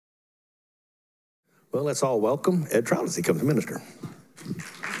Well, let's all welcome Ed Traut as he comes to minister.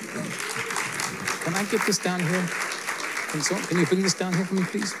 Can I get this down here? Can you bring this down here for me,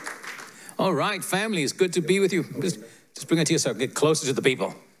 please? All right, family, it's good to be with you. Just bring it to yourself. Get closer to the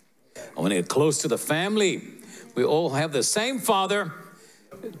people. I want to get close to the family. We all have the same father,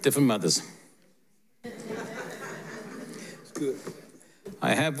 different mothers. Good.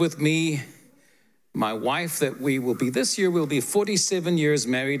 I have with me my wife that we will be, this year we'll be 47 years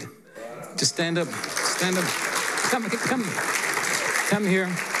married. Just stand up, stand up. Come here.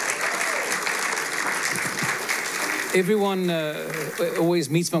 Everyone always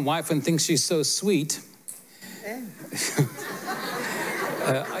meets my wife and thinks she's so sweet.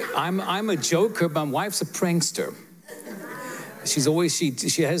 I'm a joker, but my wife's a prankster. She's always,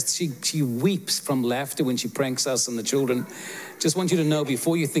 she weeps from laughter when she pranks us and the children. Just want you to know,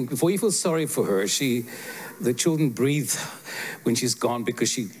 before you feel sorry for her, the children breathe when she's gone because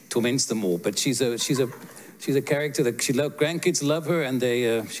she torments them all. But she's a character that grandkids love her, and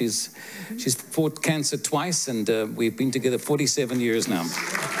she's fought cancer twice, and we've been together 47 years now.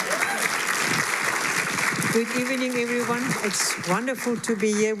 Good evening, everyone. It's wonderful to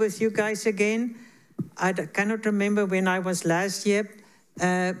be here with you guys again. I cannot remember when I was last year,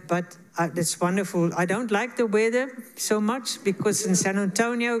 but it's wonderful. I don't like the weather so much because in San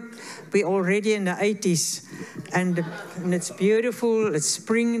Antonio, we're already in the 80s. And it's beautiful. It's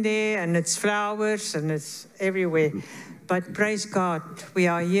spring there, and it's flowers, and it's everywhere. But praise God, we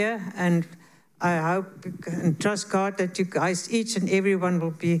are here, and I hope and trust God that you guys, each and everyone,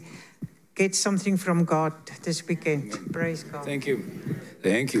 will get something from God this weekend. Praise God. Thank you.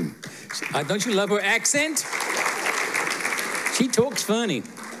 Thank you. Don't you love her accent? She talks funny.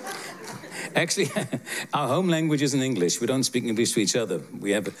 Actually, our home language is in English. We don't speak English to each other.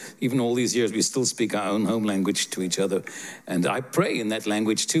 We have, even all these years, we still speak our own home language to each other. And I pray in that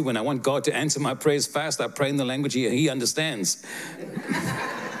language too. When I want God to answer my prayers fast, I pray in the language he understands.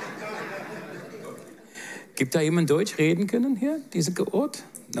 Gibt da jemand Deutsch reden können hier, dieser Ort?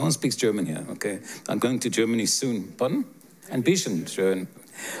 No one speaks German here. Okay. I'm going to Germany soon. Pardon? Ein bisschen schön.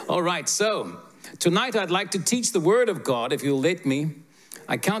 All right, so tonight I'd like to teach the Word of God, if you'll let me.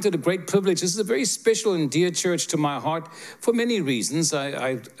 I count it a great privilege. This is a very special and dear church to my heart for many reasons.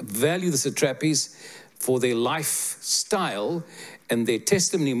 I value the Satrapis for their lifestyle and their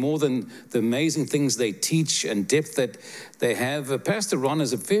testimony more than the amazing things they teach and depth that they have. Pastor Ron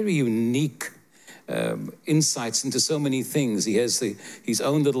has a very unique insights into so many things. He has his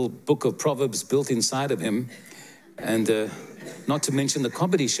own little book of Proverbs built inside of him. And not to mention the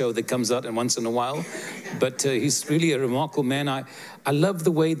comedy show that comes out once in a while. But he's really a remarkable man. I love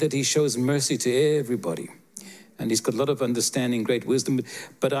the way that he shows mercy to everybody. And he's got a lot of understanding, great wisdom.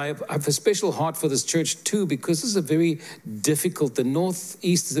 But I have a special heart for this church too, because this is a very difficult, the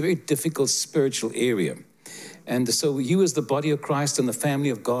Northeast is a very difficult spiritual area. And so you as the body of Christ and the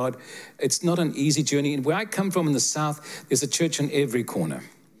family of God, it's not an easy journey. And where I come from in the South, there's a church on every corner.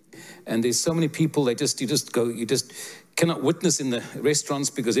 And there's so many people, you just cannot witness in the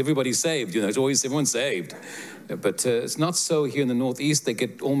restaurants because everybody's saved. You know, it's always everyone's saved. But it's not so here in the Northeast. They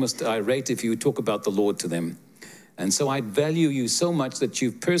get almost irate if you talk about the Lord to them. And so I value you so much that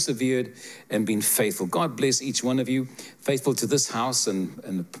you've persevered and been faithful. God bless each one of you, faithful to this house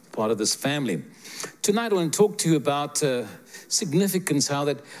and part of this family. Tonight I want to talk to you about significance, how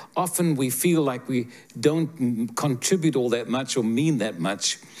that often we feel like we don't contribute all that much or mean that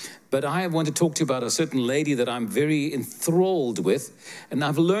much. But I want to talk to you about a certain lady that I'm very enthralled with. And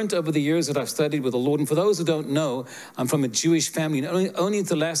I've learned over the years that I've studied with the Lord. And for those who don't know, I'm from a Jewish family. And only in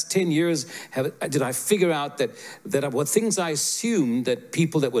the last 10 years did I figure out that what things I assumed that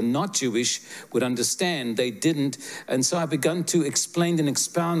people that were not Jewish would understand, they didn't. And so I've begun to explain and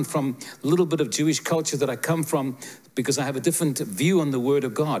expound from a little bit of Jewish culture that I come from, because I have a different view on the Word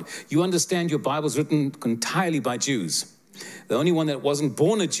of God. You understand your Bible's written entirely by Jews. The only one that wasn't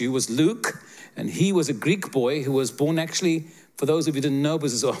born a Jew was Luke, and he was a Greek boy who was born actually, for those of you who didn't know,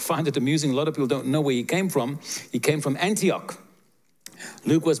 because I find it amusing, a lot of people don't know where he came from. He came from Antioch.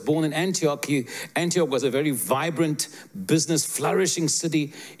 Luke was born in Antioch. Antioch was a very vibrant, business, flourishing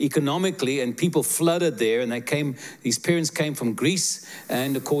city economically, and people flooded there, and his parents came from Greece,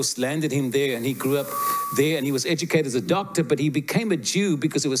 and of course landed him there, and he grew up there, and he was educated as a doctor, but he became a Jew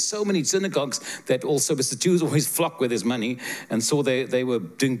because there were so many synagogues that also, because the Jews always flock where there's money, and so they were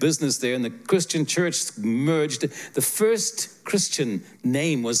doing business there, and the Christian church merged. The first Christian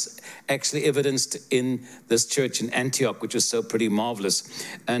name was actually evidenced in this church in Antioch, which was so pretty marvelous.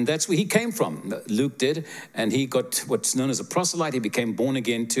 And that's where he came from. Luke did, and he got what's known as a proselyte. He became born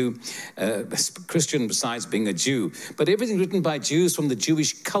again too, Christian besides being a Jew. But everything written by Jews from the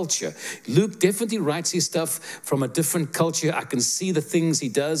Jewish culture. Luke definitely writes his stuff from a different culture. I can see the things he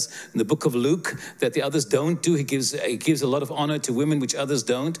does in the book of Luke that the others don't do. He gives a lot of honor to women, which others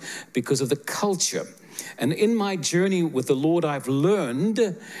don't, because of the culture. And in my journey with the Lord, I've learned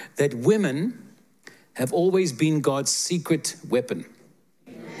that women have always been God's secret weapon.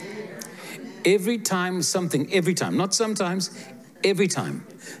 Every time, not sometimes, every time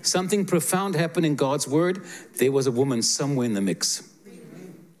something profound happened in God's word, there was a woman somewhere in the mix.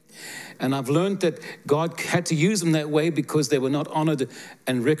 And I've learned that God had to use them that way because they were not honored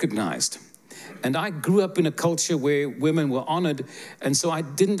and recognized. And I grew up in a culture where women were honored, and so I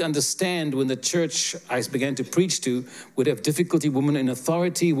didn't understand when the church I began to preach to would have difficulty, women in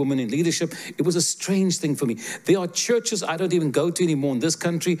authority, women in leadership. It was a strange thing for me. There are churches I don't even go to anymore in this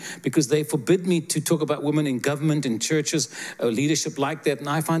country because they forbid me to talk about women in government, in churches, leadership like that. And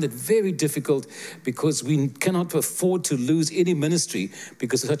I find it very difficult because we cannot afford to lose any ministry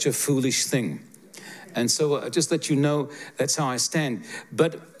because of such a foolish thing. And so just let you know, that's how I stand.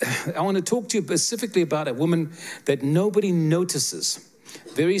 But I want to talk to you specifically about a woman that nobody notices.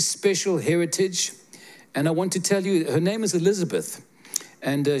 Very special heritage. And I want to tell you, her name is Elizabeth.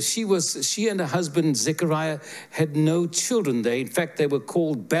 And she and her husband, Zechariah, had no children. In fact, they were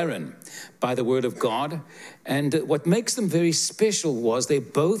called barren by the word of God. And what makes them very special was they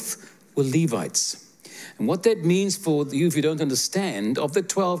both were Levites. And what that means for you, if you don't understand, of the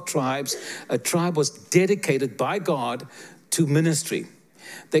 12 tribes, a tribe was dedicated by God to ministry.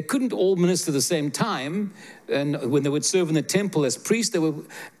 They couldn't all minister at the same time, and when they would serve in the temple as priests, they were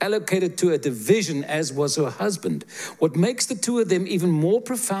allocated to a division, as was her husband. What makes the two of them even more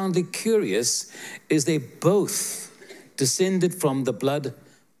profoundly curious is they both descended from the blood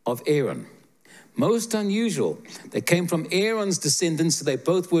of Aaron. Most unusual. They came from Aaron's descendants, so they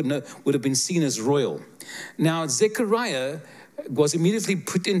both would have been seen as royal. Now, Zechariah was immediately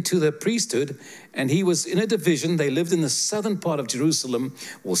put into the priesthood, and he was in a division. They lived in the southern part of Jerusalem,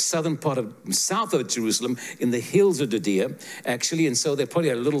 or south of Jerusalem, in the hills of Judea, actually. And so they probably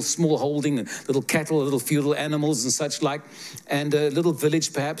had a little small holding, little cattle, little feudal animals and such like, and a little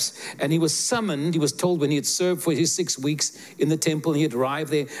village perhaps. And he was summoned, he was told when he had served for his 6 weeks in the temple, and he had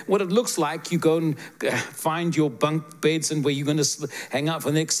arrived there. What it looks like, you go and find your bunk beds and where you're going to hang out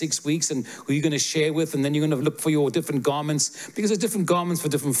for the next 6 weeks and who you're going to share with, and then you're going to look for your different garments, because there's different garments for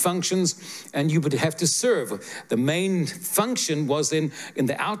different functions, and you would have to serve. The main function was then in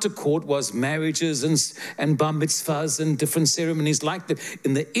the outer court was marriages and bar mitzvahs and different ceremonies like that.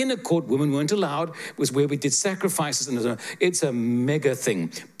 In the inner court, women weren't allowed. It was where we did sacrifices, and it's a mega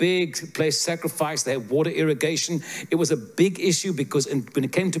thing. Big place, sacrifice. They had water irrigation. It was a big issue because when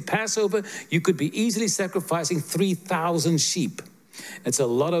it came to Passover, you could be easily sacrificing 3,000 sheep. It's a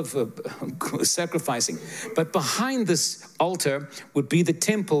lot of sacrificing. But behind this altar would be the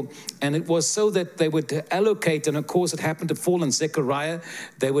temple, and it was so that they would allocate, and of course it happened to fall on Zechariah.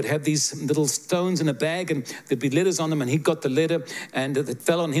 They would have these little stones in a bag, and there'd be letters on them, and he got the letter, and it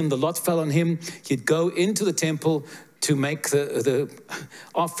fell on him, the lot fell on him. He'd go into the temple to make the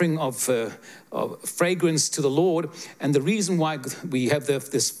offering of fragrance to the Lord. And the reason why we have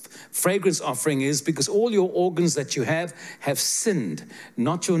this fragrance offering is because all your organs that you have sinned,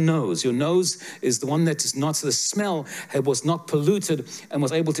 not your nose. Your nose is the one that is not, so the smell was not polluted and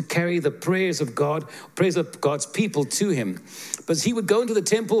was able to carry the prayers of God, prayers of God's people to him. But he would go into the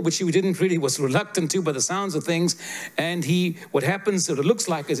temple, which he was reluctant to by the sounds of things. And what happens, what it looks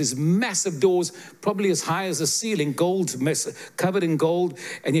like is these massive doors, probably as high as the ceiling, covered in gold.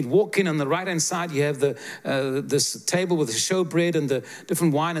 And you'd walk in, on the right-hand side, you have this table with the showbread and the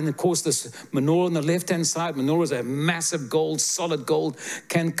different wine. And of course, this menorah on the left-hand side. Menorahs are massive gold, solid gold,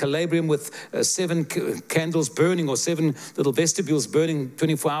 calabrium with 7 candles burning, or 7 little vestibules burning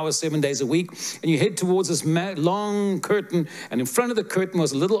 24 hours, 7 days a week. And you head towards this long curtain. And in front of the curtain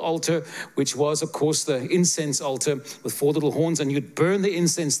was a little altar, which was, of course, the incense altar with 4 little horns. And you'd burn the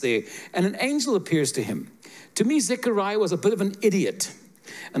incense there. And an angel appears to him. To me, Zechariah was a bit of an idiot.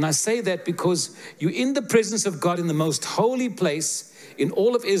 And I say that because you're in the presence of God in the most holy place in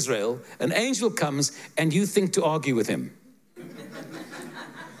all of Israel. An angel comes and you think to argue with him.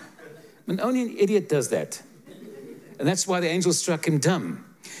 And only an idiot does that. And that's why the angel struck him dumb.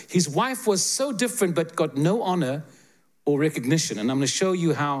 His wife was so different but got no honor or recognition. And I'm going to show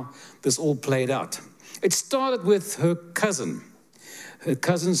you how this all played out. It started with her cousin. Her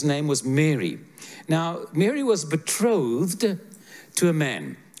cousin's name was Mary. Now, Mary was betrothed to a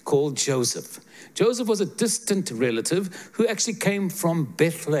man called Joseph. Joseph was a distant relative who actually came from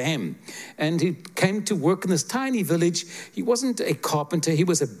Bethlehem. And he came to work in this tiny village. He wasn't a carpenter, he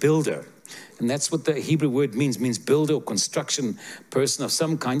was a builder. And that's what the Hebrew word means builder or construction person of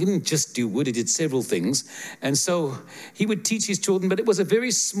some kind. He didn't just do wood, he did several things. And so he would teach his children, but it was a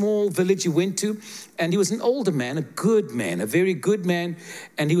very small village he went to. And he was an older man, a good man, a very good man.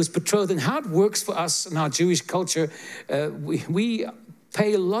 And he was betrothed. And how it works for us in our Jewish culture, we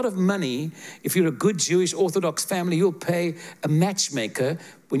pay a lot of money. If you're a good Jewish Orthodox family, you'll pay a matchmaker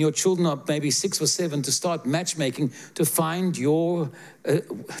when your children are maybe 6 or 7 to start matchmaking to find your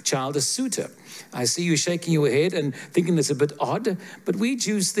child a suitor. I see you shaking your head and thinking that's a bit odd, but we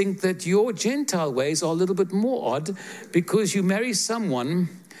Jews think that your Gentile ways are a little bit more odd because you marry someone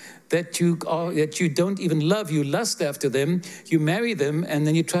that you don't even love, you lust after them, you marry them, and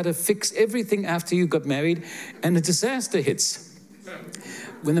then you try to fix everything after you got married, and a disaster hits.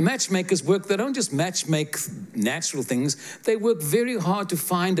 When the matchmakers work, they don't just matchmake natural things, they work very hard to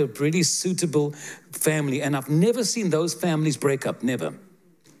find a really suitable family. And I've never seen those families break up, never.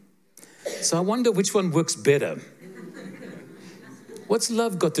 So I wonder which one works better. What's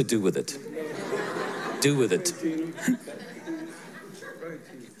love got to do with it? Do with it.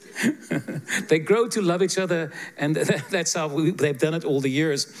 They grow to love each other, and that's how they've done it all the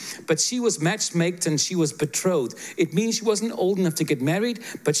years. But she was matchmaked and she was betrothed. It means she wasn't old enough to get married,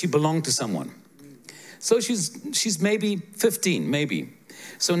 but she belonged to someone. So she's maybe 15, maybe.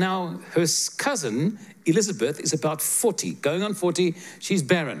 So now her cousin, Elizabeth, is about 40, going on 40. She's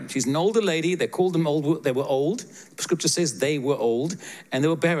barren. She's an older lady. They called them old. They were old. The scripture says they were old, and they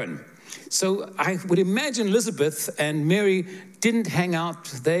were barren. So I would imagine Elizabeth and Mary didn't hang out.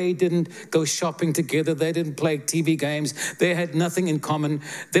 They didn't go shopping together. They didn't play TV games. They had nothing in common.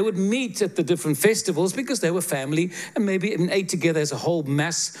 They would meet at the different festivals because they were family and maybe ate together as a whole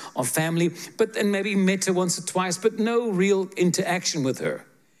mass of family, and maybe met her once or twice, but no real interaction with her.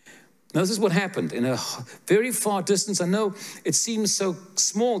 Now, this is what happened in a very far distance. I know it seems so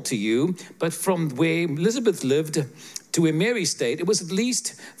small to you, but from where Elizabeth lived to where Mary stayed, it was at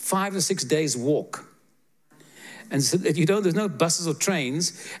least 5 or 6 days walk. And so, there's no buses or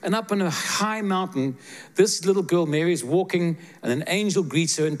trains. And up on a high mountain, this little girl, Mary, is walking, and an angel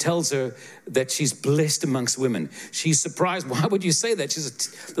greets her and tells her that she's blessed amongst women. She's surprised. Why would you say that?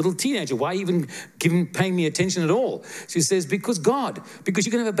 She's a little teenager. Why even paying me attention at all? She says, because you're going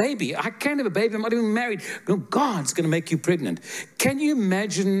to have a baby. I can't have a baby. I'm not even married. God's going to make you pregnant. Can you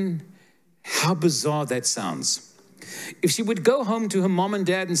imagine how bizarre that sounds? If she would go home to her mom and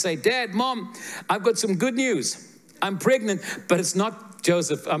dad and say, Dad, Mom, I've got some good news. I'm pregnant, but it's not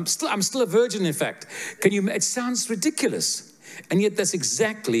Joseph. I'm still a virgin, in fact. It sounds ridiculous. And yet that's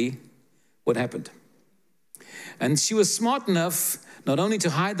exactly what happened. And she was smart enough not only to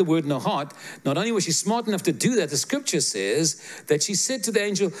hide the word in her heart, not only was she smart enough to do that, the scripture says that she said to the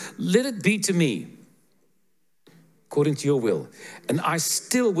angel, let it be to me, according to your will. And I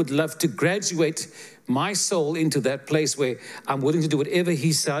still would love to graduate my soul into that place where I'm willing to do whatever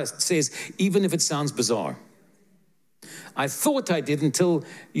he says, even if it sounds bizarre. I thought I did until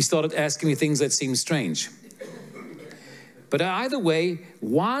you started asking me things that seemed strange. But either way,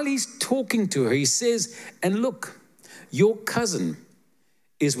 while he's talking to her, he says, and look, your cousin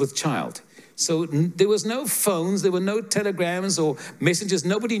is with child. So there was no phones, there were no telegrams or messengers,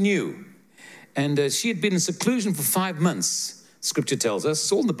 nobody knew. And she had been in seclusion for 5 months, Scripture tells us.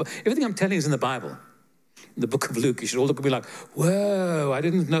 It's all in everything I'm telling you is in the Bible. In the book of Luke, you should all look at me like, whoa, I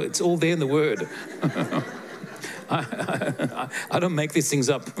didn't know. It's all there in the Word. I don't make these things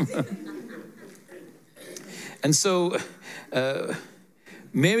up. And so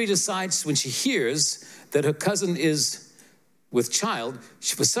Mary decides when she hears that her cousin is with child,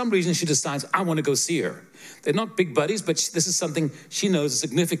 for some reason she decides, I want to go see her. They're not big buddies, but this is something she knows is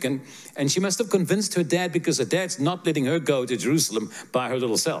significant. And she must have convinced her dad because her dad's not letting her go to Jerusalem by her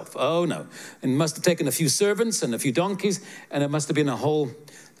little self. Oh, no. And must have taken a few servants and a few donkeys, and it must have been a whole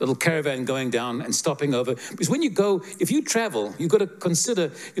little caravan going down and stopping over. Because when you go, if you travel, you've got to consider,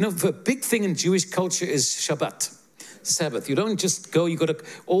 the big thing in Jewish culture is Shabbat, Sabbath. You don't just go, you've got to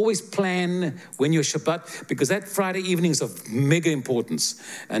always plan when you're Shabbat, because that Friday evening is of mega importance.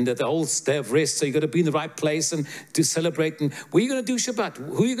 And the whole day of rest, so you've got to be in the right place and to celebrate. And where are you going to do Shabbat?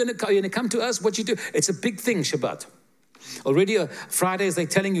 Who are you going to come? Are you going to come to us? What you do? It's a big thing, Shabbat. Already Fridays, they're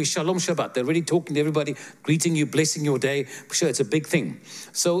telling you Shalom Shabbat. They're already talking to everybody, greeting you, blessing your day. Sure, it's a big thing.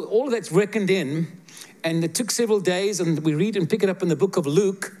 So all of that's reckoned in, and it took several days, and we read and pick it up in the book of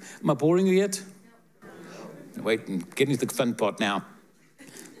Luke. Am I boring you yet? Wait, I'm getting to the fun part now.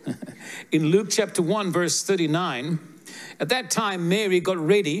 In Luke chapter 1, verse 39, at that time Mary got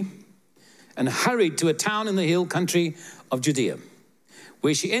ready and hurried to a town in the hill country of Judea,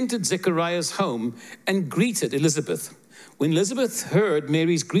 where she entered Zechariah's home and greeted Elizabeth. When Elizabeth heard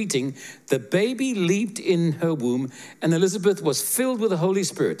Mary's greeting, the baby leaped in her womb, and Elizabeth was filled with the Holy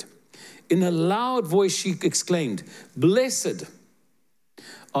Spirit. In a loud voice she exclaimed, "Blessed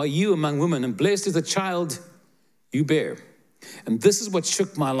are you among women, and blessed is the child you bear. And this is what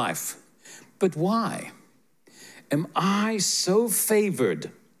shook my life. But why am I so favored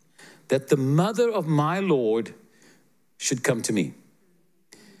that the mother of my Lord should come to me?"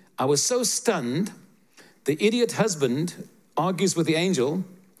 I was so stunned. The idiot husband argues with the angel,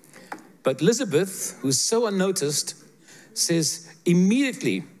 but Elizabeth, who's so unnoticed, says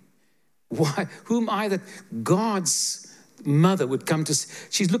immediately, "Why? Who am I that God's mother would come to?"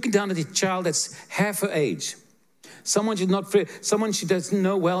 She's looking down at a child that's half her age. Someone she doesn't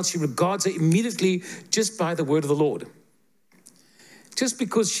know well. She regards her immediately just by the word of the Lord. Just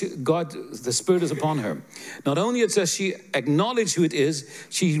because the Spirit is upon her. Not only does she acknowledge who it is,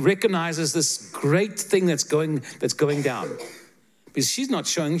 she recognizes this great thing that's going down. Because she's not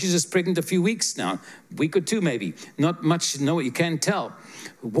showing, she's just pregnant a few weeks now, a week or two maybe. Not much, no, you can't tell.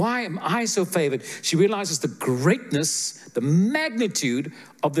 Why am I so favored? She realizes the greatness, the magnitude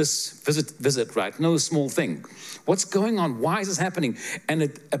of this visit, right? No small thing. What's going on? Why is this happening?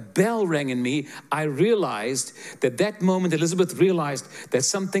 And a bell rang in me. I realized that moment Elizabeth realized that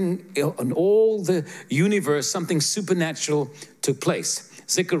something in all the universe, something supernatural took place.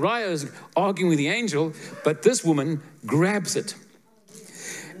 Zechariah is arguing with the angel, but this woman grabs it.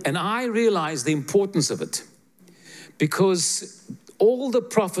 And I realized the importance of it, because all the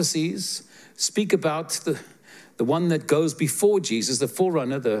prophecies speak about the one that goes before Jesus, the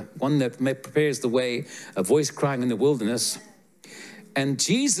forerunner, the one that prepares the way, a voice crying in the wilderness. And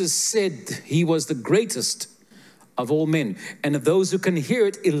Jesus said he was the greatest of all men. And of those who can hear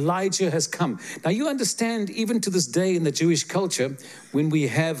it, Elijah has come. Now you understand, even to this day in the Jewish culture, when we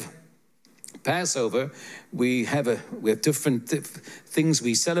have Passover, we have different things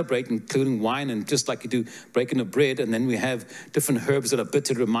we celebrate, including wine, and just like you do breaking of bread, and then we have different herbs that are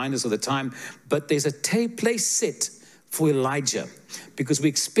bitter reminders of the time. But there's a place set for Elijah, because we're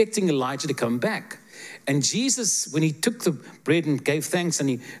expecting Elijah to come back. And Jesus, when he took the bread and gave thanks, and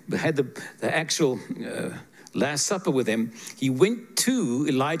he had the actual Last Supper with him, he went to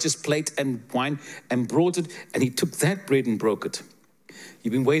Elijah's plate and wine and brought it, and he took that bread and broke it.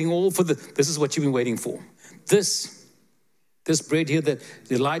 You've been waiting this is what you've been waiting for. This bread here, that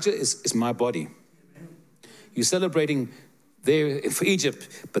Elijah is my body. You're celebrating there for Egypt,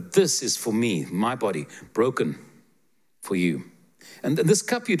 but this is for me, my body, broken for you. And this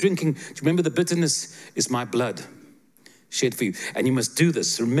cup you're drinking, do you remember the bitterness is my blood shed for you. And you must do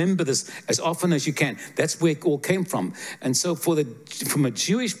this. Remember this as often as you can. That's where it all came from. And so from a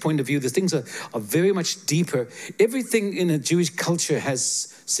Jewish point of view, the things are very much deeper. Everything in a Jewish culture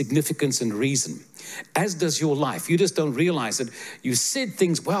has significance and reason, as does your life. You just don't realize it. You said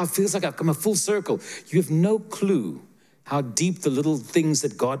things, wow, it feels like I've come a full circle. You have no clue how deep the little things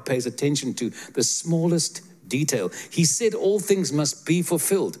that God pays attention to, the smallest detail. He said all things must be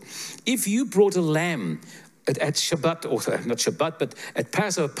fulfilled. If you brought a lamb at Shabbat, or not Shabbat, but at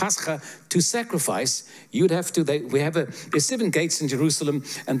Pascha to sacrifice, you'd have to, there's 7 gates in Jerusalem,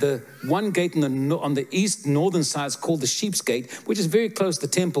 and the one gate on the east northern side is called the Sheep's Gate, which is very close to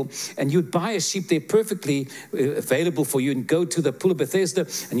the temple, and you'd buy a sheep there perfectly available for you, and go to the pool of Bethesda,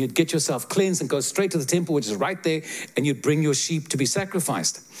 and you'd get yourself cleansed and go straight to the temple, which is right there, and you'd bring your sheep to be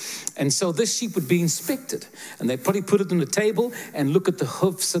sacrificed. And so this sheep would be inspected, and they'd probably put it on the table and look at the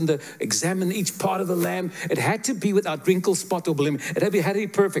hoofs and examine each part of the lamb. It had to be without wrinkle, spot, or blemish. It had to be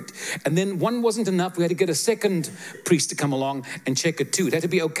perfect. And then one wasn't enough. We had to get a second priest to come along and check it too. It had to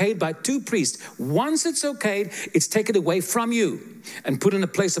be okayed by 2 priests. Once it's okayed, it's taken away from you and put in a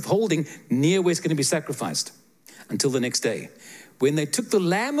place of holding near where it's going to be sacrificed until the next day. When they took the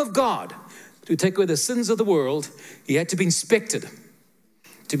Lamb of God to take away the sins of the world, he had to be inspected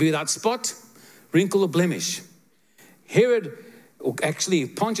to be without spot, wrinkle, or blemish. Herod, or actually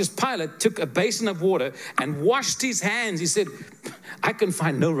Pontius Pilate, took a basin of water and washed his hands. He said, I can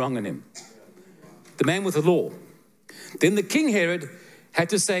find no wrong in him. The man with the law. Then the King Herod had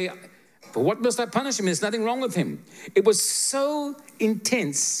to say, for what must I punish him? There's nothing wrong with him. It was so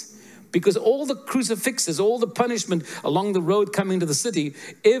intense, because all the crucifixes, all the punishment along the road coming to the city,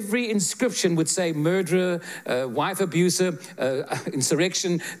 every inscription would say murderer, wife abuser,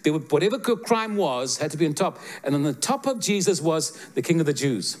 insurrection. Whatever crime was, had to be on top. And on the top of Jesus was the King of the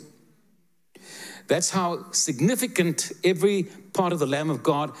Jews. That's how significant every part of the Lamb of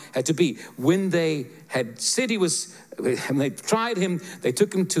God had to be. When they had said he was, and they tried him, they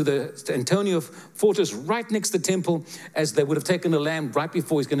took him to the Antonia fortress right next to the temple, as they would have taken a lamb right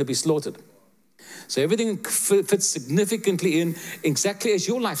before he's going to be slaughtered. So everything fits significantly in, exactly as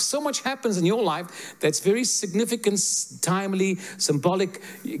your life. So much happens in your life that's very significant, timely, symbolic.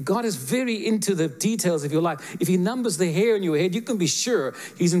 God is very into the details of your life. If he numbers the hair in your head, you can be sure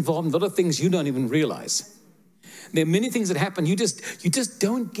he's involved in a lot of things you don't even realize. There are many things that happen. You just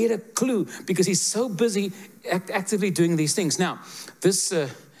don't get a clue because he's so busy actively doing these things. Now,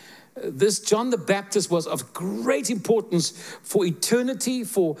 this John the Baptist was of great importance for eternity,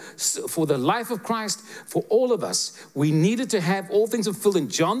 for the life of Christ, for all of us. We needed to have all things fulfilled, and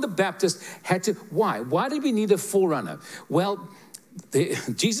John the Baptist had to. Why? Why did we need a forerunner? Well,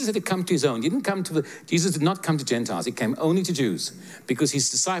 Jesus had to come to his own. Jesus did not come to Gentiles. He came only to Jews because his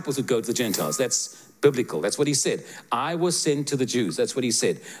disciples would go to the Gentiles. That's biblical. That's what he said. I was sent to the Jews. That's what he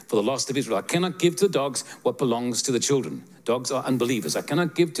said. For the lost of Israel, I cannot give to the dogs what belongs to the children. Dogs are unbelievers. I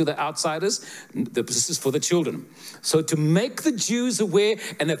cannot give to the outsiders. This is for the children. So to make the Jews aware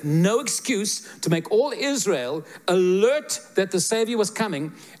and have no excuse, to make all Israel alert that the Savior was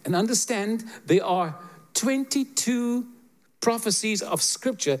coming, and understand there are 22 prophecies of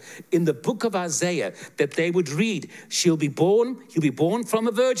scripture in the book of Isaiah that they would read. He'll be born from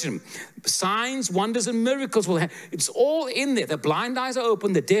a virgin. Signs, wonders, and miracles will happen. It's all in there. The blind eyes are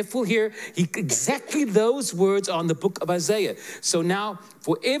open, the deaf will hear. Exactly those words are in the book of Isaiah. So now,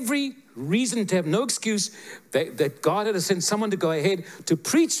 for every reason to have no excuse, that God had to send someone to go ahead to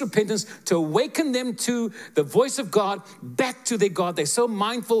preach repentance, to awaken them to the voice of God, back to their God. They're so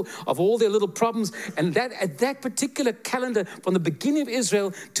mindful of all their little problems. And that at that particular calendar, from the beginning of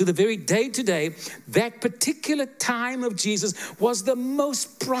Israel to the very day today, that particular time of Jesus was the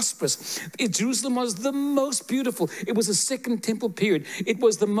most prosperous. Jerusalem was the most beautiful. It was the second temple period. It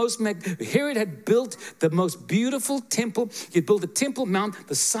was the most, Herod had built the most beautiful temple. He had built a temple mount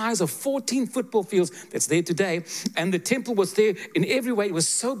the size of 14 football fields that's there today. And the temple was there in every way. It was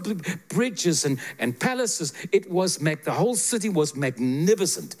so bridges and palaces. It was, the whole city was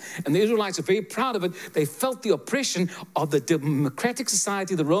magnificent. And the Israelites are very proud of it. They felt the oppression of the democratic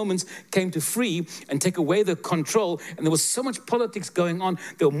society. The Romans came to free and take away the control. And there was so much politics going on.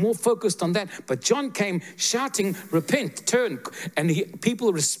 They were more focused on that. But John came shouting, repent, turn. And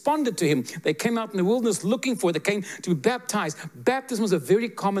people responded to him. They came out in the wilderness looking for it. They came to be baptized. Baptism was a very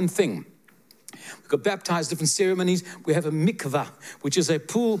common thing. We've got baptized, different ceremonies. We have a mikvah, which is a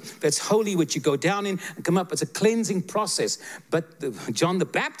pool that's holy, which you go down in and come up. It's a cleansing process. But John the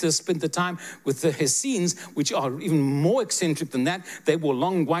Baptist spent the time with the Essenes, which are even more eccentric than that. They wore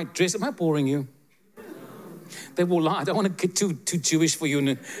long white dresses. Am I boring you? They wore long. I don't want to get too Jewish for you.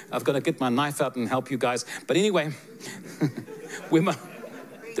 And I've got to get my knife out and help you guys. But anyway,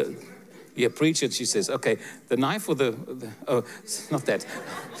 yeah, preach it, she says. Okay, the knife or oh, not that.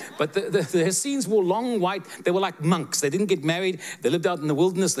 But the Essenes wore long white, they were like monks. They didn't get married. They lived out in the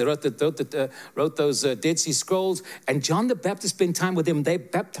wilderness. They wrote those Dead Sea Scrolls. And John the Baptist spent time with them. They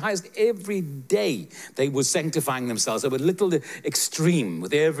baptized every day. They were sanctifying themselves. They were a little extreme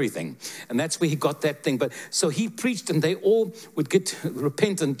with everything. And that's where he got that thing. But so he preached and they all would get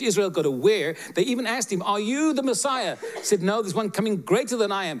repentant. Israel got aware. They even asked him, are you the Messiah? He said, no, there's one coming greater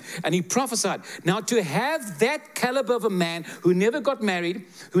than I am. And he prophesied. Now to have that caliber of a man who never got married,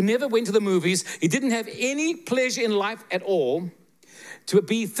 who never went to the movies, he didn't have any pleasure in life at all, to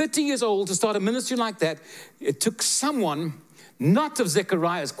be 30 years old to start a ministry like that, it took someone not of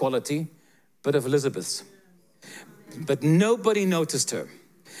Zechariah's quality, but of Elizabeth's. But nobody noticed her.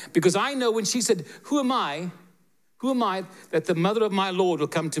 Because I know when she said, who am I that the mother of my Lord will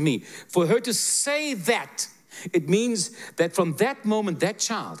come to me? For her to say that, it means that from that moment, that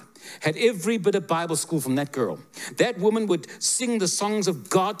child had every bit of Bible school from that girl. That woman would sing the songs of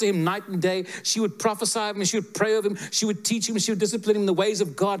God to him night and day. She would prophesy of him. She would pray of him. She would teach him. She would discipline him in the ways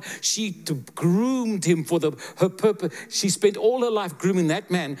of God. She groomed him for her purpose. She spent all her life grooming that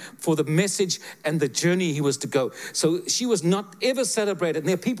man for the message and the journey he was to go. So she was not ever celebrated. And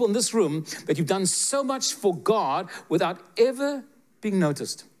there are people in this room that you've done so much for God without ever being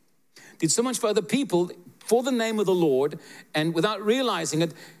noticed. Did so much for other people for the name of the Lord and without realizing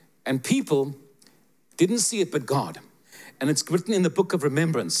it. And people didn't see it but God. And it's written in the book of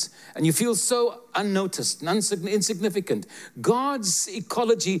remembrance. And you feel so unnoticed and insignificant. God's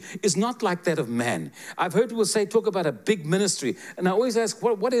ecology is not like that of man. I've heard people talk about a big ministry. And I always ask,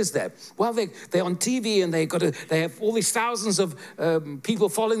 what is that? Well, they're on TV and they have all these thousands of people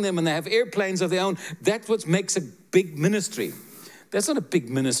following them and they have airplanes of their own. That's what makes a big ministry. That's not a big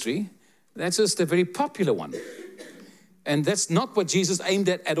ministry. That's just a very popular one. And that's not what Jesus aimed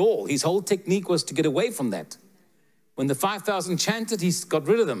at all. His whole technique was to get away from that. When the 5,000 chanted, he got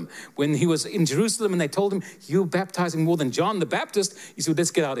rid of them. When he was in Jerusalem and they told him, you're baptizing more than John the Baptist, he said,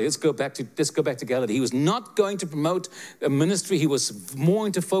 let's get out of here, let's go back to Galilee. He was not going to promote a ministry. He was more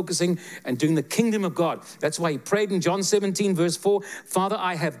into focusing and doing the kingdom of God. That's why he prayed in John 17, verse 4, Father,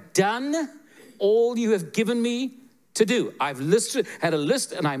 I have done all you have given me to do. I've had a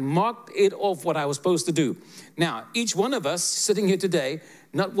list and I marked it off what I was supposed to do. Now, each one of us sitting here today,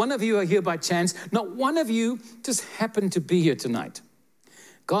 not one of you are here by chance, not one of you just happened to be here tonight.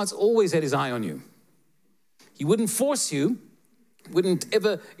 God's always had his eye on you. He wouldn't force you, wouldn't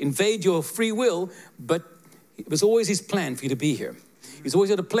ever invade your free will, but it was always his plan for you to be here. He's always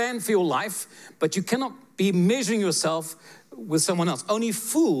had a plan for your life, but you cannot be measuring yourself with someone else. Only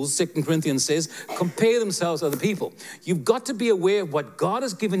fools, 2 Corinthians says, compare themselves to other people. You've got to be aware of what God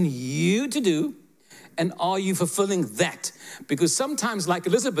has given you to do, and are you fulfilling that? Because sometimes, like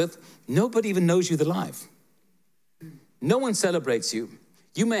Elizabeth, nobody even knows you're alive. No one celebrates you.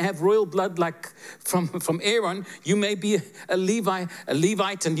 You may have royal blood like from Aaron. You may be a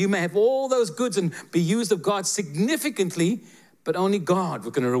Levite, and you may have all those goods and be used of God significantly, but only God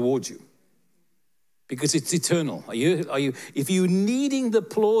will going to reward you. Because it's eternal. Are you? If you're needing the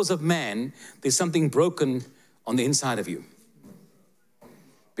applause of man, there's something broken on the inside of you.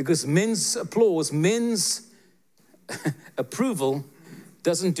 Because men's applause, men's approval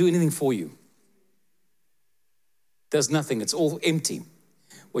doesn't do anything for you. Does nothing. It's all empty.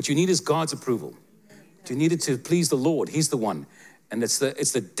 What you need is God's approval. You need it to please the Lord. He's the one. And it's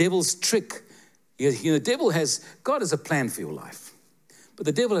the devil's trick. God has a plan for your life. But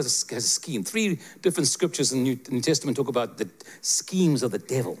the devil has a scheme. 3 different scriptures in the New Testament talk about the schemes of the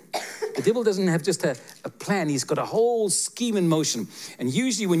devil. The devil doesn't have just a plan. He's got a whole scheme in motion. And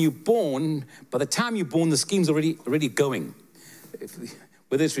usually when you're born, by the time you're born, the scheme's already going.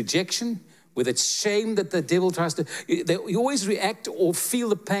 Whether it's rejection, whether it's shame that the devil tries to, you always react or feel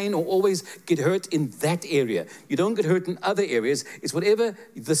the pain or always get hurt in that area. You don't get hurt in other areas. It's whatever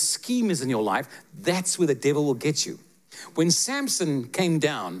the scheme is in your life, that's where the devil will get you. When Samson came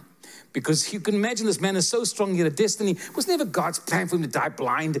down, because you can imagine this man is so strong, he had a destiny. It was never God's plan for him to die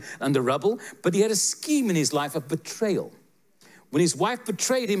blind under rubble, but he had a scheme in his life of betrayal. When his wife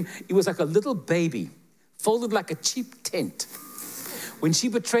betrayed him, he was like a little baby, folded like a cheap tent. When she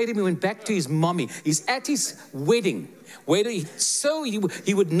betrayed him, he went back to his mommy. He's at his wedding. So he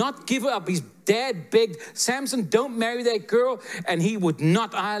would not give her up. His dad begged, Samson, don't marry that girl. And he would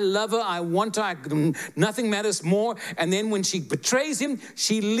not. I love her. I want her. Nothing matters more. And then when she betrays him,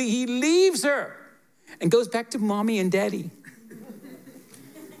 he leaves her and goes back to mommy and daddy.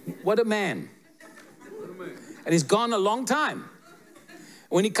 What a man. And he's gone a long time.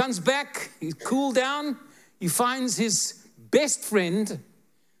 When he comes back, he's cooled down. He finds his best friend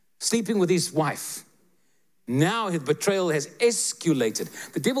sleeping with his wife. Now his betrayal has escalated.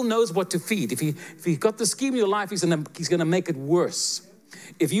 The devil knows what to feed. If he got the scheme of your life, he's gonna make it worse.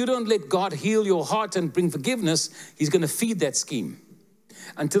 If you don't let God heal your heart and bring forgiveness, he's gonna feed that scheme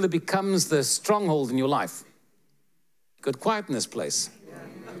until it becomes the stronghold in your life. Got quiet in this place.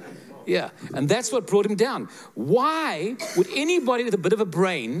 Yeah, and that's what brought him down. Why would anybody with a bit of a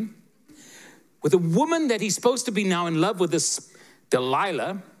brain, with a woman that he's supposed to be now in love with, this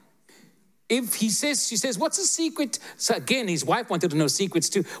Delilah, if she says, what's the secret? So again, his wife wanted to know secrets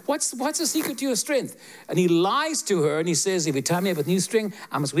too. What's the secret to your strength? And he lies to her and he says, if you tie me up with new string,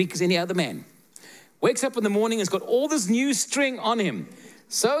 I'm as weak as any other man. Wakes up in the morning and has got all this new string on him.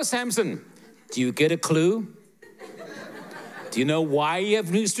 So Samson, do you get a clue? Do you know why you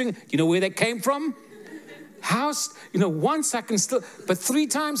have new string? Do you know where that came from? House, once I can still, but 3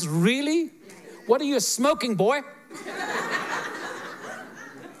 times, really? What are you, smoking, boy?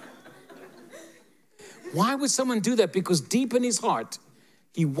 Why would someone do that? Because deep in his heart,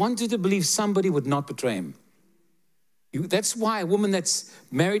 he wanted to believe somebody would not betray him. That's why a woman that's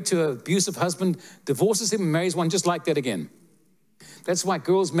married to an abusive husband divorces him and marries one just like that again. That's why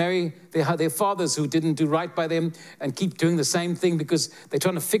girls marry their fathers who didn't do right by them and keep doing the same thing because they're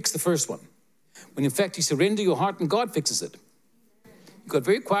trying to fix the first one. When in fact, you surrender your heart and God fixes it. You got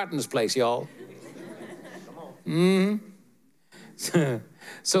very quiet in this place, y'all.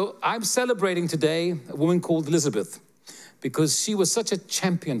 So I'm celebrating today a woman called Elizabeth because she was such a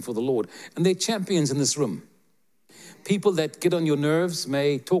champion for the Lord. And they're champions in this room. People that get on your nerves,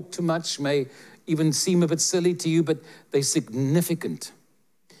 may talk too much, may even seem a bit silly to you, but they're significant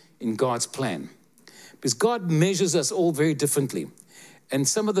in God's plan. Because God measures us all very differently. And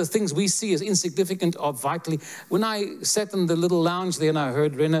some of the things we see as insignificant are vitally. When I sat in the little lounge there and I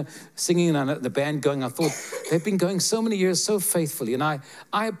heard Rena singing and the band going, I thought, they've been going so many years so faithfully. And I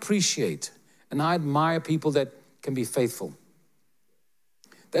appreciate and I admire people that can be faithful.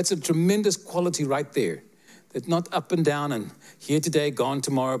 That's a tremendous quality right there. It's not up and down and here today, gone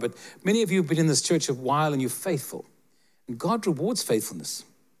tomorrow. But many of you have been in this church a while and you're faithful. And God rewards faithfulness.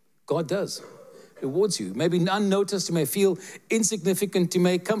 God does. Rewards you. Maybe unnoticed, you may feel insignificant. You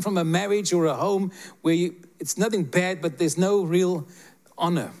may come from a marriage or a home where it's nothing bad, but there's no real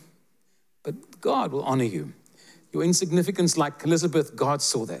honor. But God will honor you. Your insignificance, like Elizabeth, God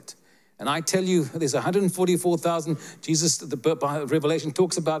saw that. And I tell you, there's 144,000 Jesus, the Revelation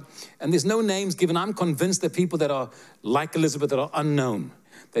talks about, and there's no names given. I'm convinced that people that are like Elizabeth, that are unknown,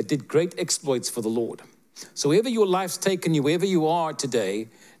 that did great exploits for the Lord. So wherever your life's taken you, wherever you are today,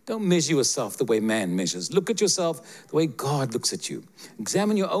 don't measure yourself the way man measures. Look at yourself the way God looks at you.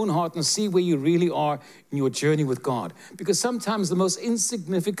 Examine your own heart and see where you really are in your journey with God. Because sometimes the most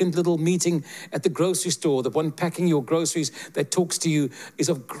insignificant little meeting at the grocery store, the one packing your groceries that talks to you, is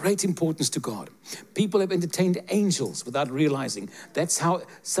of great importance to God. People have entertained angels without realizing. That's how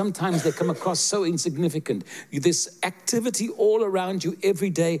sometimes they come across so insignificant. This activity all around you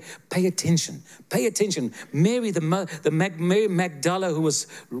every day, pay attention. Pay attention. Mary, Mary Magdala, who was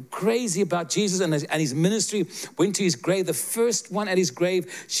crazy about Jesus and his ministry, went to his grave. The first one at his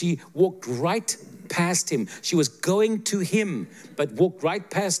grave, she walked right past him. She was going to him, but walked right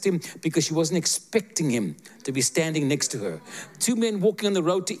past him because she wasn't expecting him to be standing next to her. Two men walking on the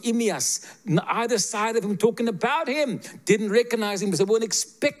road to Emmaus, on either side of him, talking about him, didn't recognize him because they weren't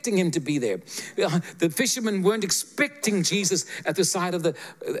expecting him to be there. The fishermen weren't expecting Jesus at the side of the,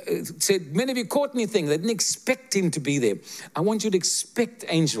 said, many of you caught anything? They didn't expect him to be there. I want you to expect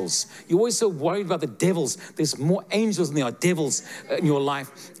angels. You're always so worried about the devils. There's more angels than there are devils in your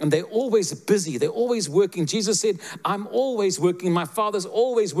life. And they're always busy. They're always working. Jesus said, I'm always working. My Father's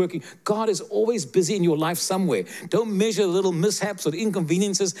always working. God is always busy in your life somewhere. Don't measure little mishaps or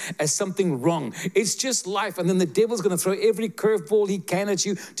inconveniences as something wrong. It's just life. And then the devil's going to throw every curveball he can at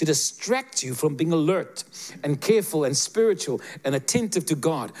you to distract you from being alert and careful and spiritual and attentive to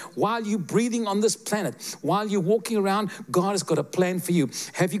God. While you're breathing on this planet, while you're walking around, God has got a plan for you.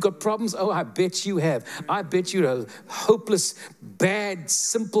 Have you got problems? Oh, I bet you have. I bet you're a hopeless, bad,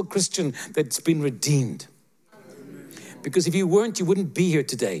 simple Christian that's been redeemed. Because if you weren't, you wouldn't be here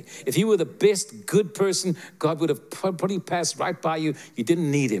today. If you were the best good person, God would have probably passed right by you. You didn't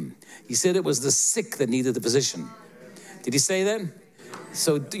need him. He said it was the sick that needed the physician. Did he say that?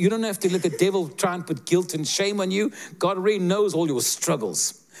 So you don't have to let the devil try and put guilt and shame on you. God already knows all your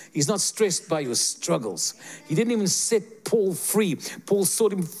struggles. He's not stressed by your struggles. He didn't even set Paul free. Paul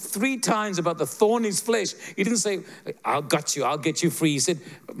sought him 3 times about the thorn in his flesh. He didn't say, I'll get you free. He said,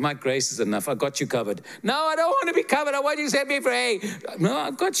 my grace is enough. I got you covered. No, I don't want to be covered. I want you to set me free. No,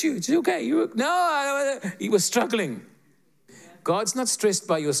 I've got you. It's okay. He was struggling. God's not stressed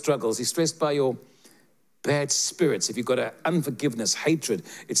by your struggles. He's stressed by your bad spirits. If you've got unforgiveness, hatred,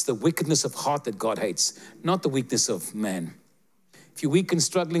 it's the wickedness of heart that God hates, not the weakness of man. If you're weak and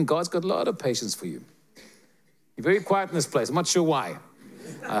struggling, God's got a lot of patience for you. You're very quiet in this place. I'm not sure why.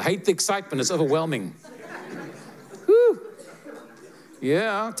 I hate the excitement. It's overwhelming. Whew.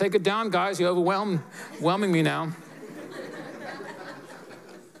 Yeah, take it down, guys. You're overwhelming me now.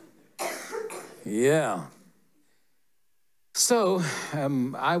 Yeah. So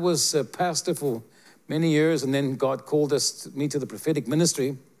I was a pastor for many years, and then God called me to the prophetic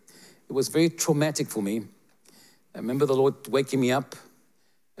ministry. It was very traumatic for me. I remember the Lord waking me up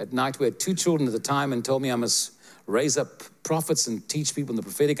at night. We had 2 children at the time and told me I must raise up prophets and teach people in the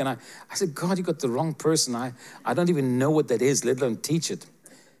prophetic. And I said, God, you got the wrong person. I don't even know what that is, let alone teach it.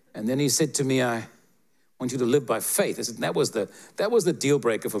 And then he said to me, I want you to live by faith. I said, that was the deal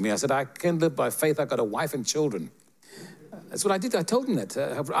breaker for me. I said, I can't live by faith. I got a wife and children. That's what I did. I told him that.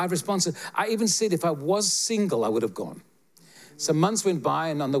 I responded. I even said if I was single, I would have gone. Some months went by,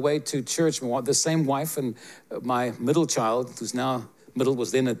 and on the way to church, the same wife and my middle child, who's now middle,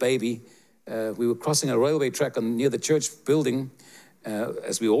 was then a baby, we were crossing a railway track near the church building,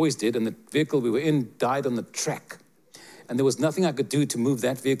 as we always did, and the vehicle we were in died on the track. And there was nothing I could do to move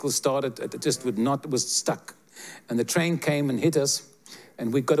that vehicle. It was stuck. And the train came and hit us,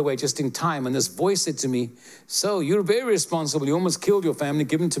 and we got away just in time. And this voice said to me, so you're very responsible. You almost killed your family.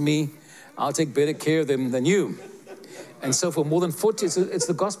 Give them to me. I'll take better care of them than you. And so for more than 40, it's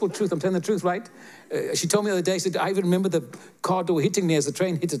the gospel truth. I'm telling the truth, right? She told me the other day, she said, I even remember the car door hitting me as the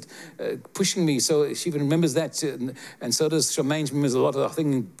train hit it, pushing me. So she even remembers that. And so does Charmaine. She remembers a lot of the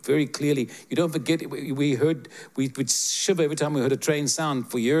thing very clearly. You don't forget, we'd shiver every time we heard a train sound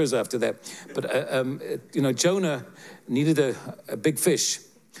for years after that. But, you know, Jonah needed a big fish.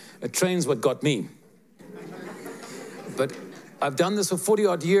 A train's what got me. But I've done this for 40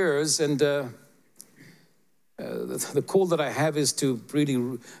 odd years, and the call that I have is to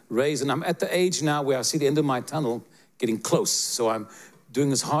really raise, and I'm at the age now where I see the end of my tunnel getting close. So I'm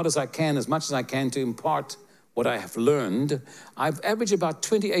doing as hard as I can, as much as I can, to impart what I have learned. I've averaged about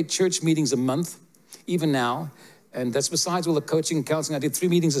 28 church meetings a month, even now. And that's besides all the coaching and counseling. I did 3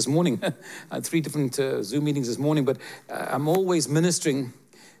 meetings this morning. I had 3 different Zoom meetings this morning, but I'm always ministering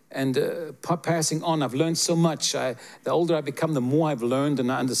and passing on. I've learned so much. The older I become, the more I've learned and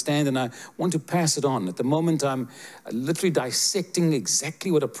I understand, and I want to pass it on. At the moment, I'm literally dissecting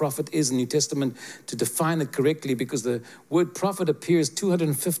exactly what a prophet is in the New Testament to define it correctly, because the word prophet appears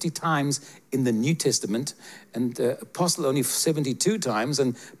 250 times in the New Testament, and apostle only 72 times,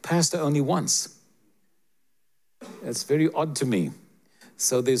 and pastor only once. That's very odd to me.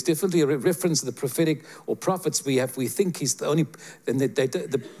 So there's definitely a reference to the prophetic or prophets we think he's the only, and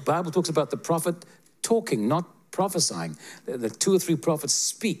the Bible talks about the prophet talking, not prophesying. The 2 or 3 prophets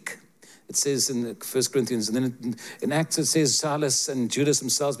speak. It says in 1 Corinthians, and then in Acts it says Silas and Judas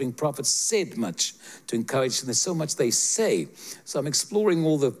themselves, being prophets, said much to encourage, and there's so much they say. So I'm exploring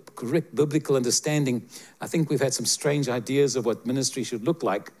all the correct biblical understanding. I think we've had some strange ideas of what ministry should look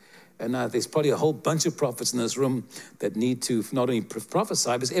like. And there's probably a whole bunch of prophets in this room that need to not only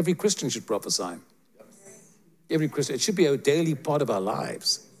prophesy, but every Christian should prophesy. Every Christian. It should be a daily part of our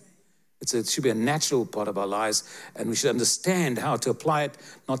lives. It should be a natural part of our lives. And we should understand how to apply it,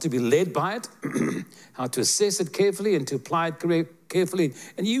 not to be led by it, how to assess it carefully and to apply it carefully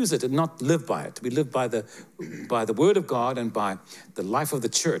and use it and not live by it. We live by the word of God and by the life of the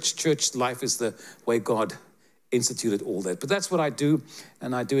church. Church life is the way God instituted all that. But that's what I do,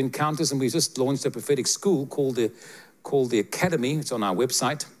 and I do encounters, and we just launched a prophetic school called the Academy. It's on our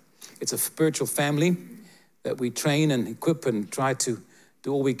website. It's a spiritual family that we train and equip and try to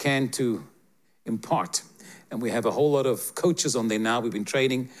do all we can to impart. And we have a whole lot of coaches on there now. We've been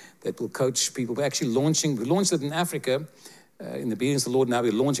training that will coach people. We launched it in Africa, in the obedience of the Lord. Now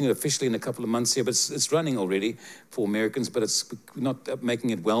we're launching it officially in a couple of months here, but it's running already for Americans, but it's not making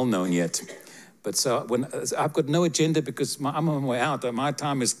it well known yet. But so I've got no agenda, because I'm on my way out. My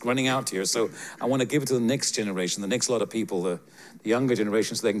time is running out here. So I want to give it to the next generation, the next lot of people, the younger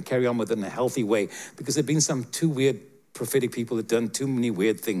generation, so they can carry on with it in a healthy way. Because there have been some too weird prophetic people that have done too many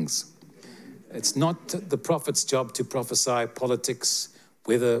weird things. It's not the prophet's job to prophesy politics,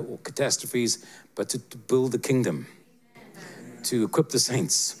 weather, or catastrophes, but to build the kingdom, to equip the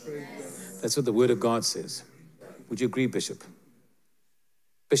saints. That's what the word of God says. Would you agree, Bishop?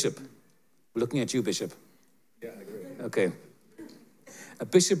 Bishop? We're looking at you, Bishop. Yeah, I agree. Okay. A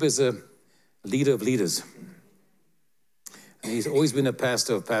bishop is a leader of leaders. And he's always been a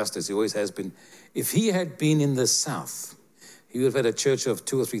pastor of pastors. He always has been. If he had been in the South, he would have had a church of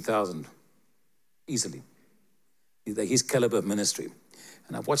 2,000 or 3,000, easily. His caliber of ministry.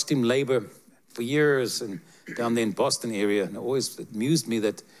 And I've watched him labor for years and down there in Boston area, and it always amused me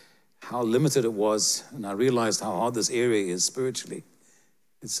that how limited it was, and I realized how hard this area is spiritually.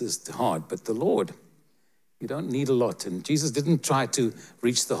 It's just hard, but the Lord, you don't need a lot. And Jesus didn't try to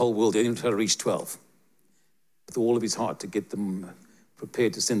reach the whole world. He didn't try to reach 12 with all of his heart to get them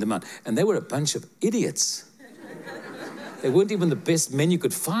prepared to send them out. And they were a bunch of idiots. They weren't even the best men you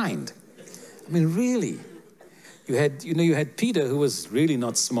could find. I mean, really. You had Peter, who was really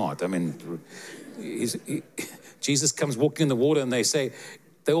not smart. I mean, Jesus comes walking in the water, and they say,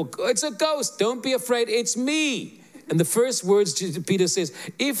 it's a ghost. Don't be afraid. It's me. And the first words Peter says,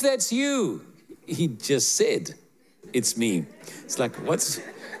 if that's you, he just said, it's me. It's like,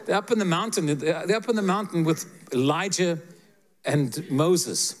 they're up in the mountain with Elijah and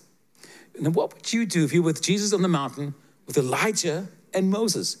Moses. And what would you do if you were with Jesus on the mountain with Elijah and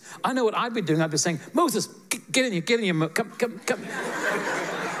Moses? I know what I'd be doing. I'd be saying, Moses, get in here, come.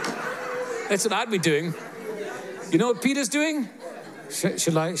 That's what I'd be doing. You know what Peter's doing?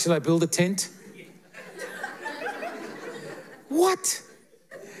 Shall I build a tent? What?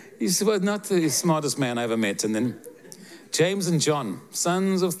 He was not the smartest man I ever met. And then James and John,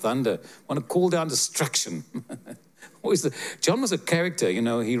 sons of thunder, want to call down destruction. John was a character, you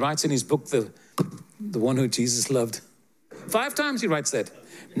know. He writes in his book, the one who Jesus loved. 5 times he writes that.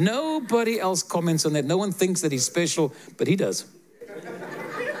 Nobody else comments on that. No one thinks that he's special, but he does.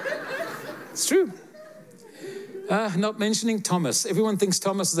 It's true. Not mentioning Thomas. Everyone thinks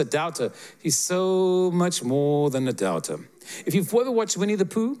Thomas is a doubter. He's so much more than a doubter. If you've ever watched Winnie the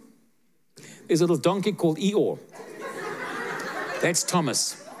Pooh, there's a little donkey called Eeyore. That's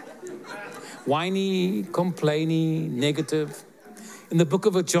Thomas. Whiny, complaining, negative. In the book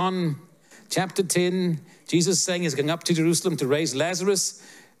of John, chapter 10, Jesus is saying he's going up to Jerusalem to raise Lazarus.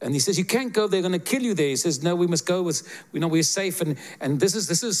 And he says, you can't go, they're going to kill you there. He says, no, we must go. We know we're safe. And this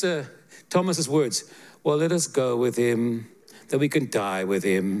is Thomas's words. Well, let us go with him, that we can die with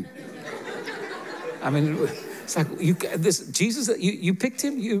him. I mean, it's like, Jesus, you picked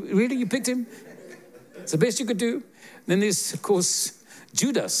him? You picked him? It's the best you could do. Then there's, of course,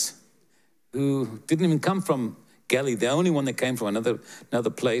 Judas, who didn't even come from Galilee, the only one that came from another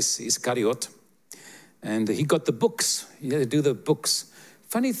place, Iscariot. And he got the books. He had to do the books.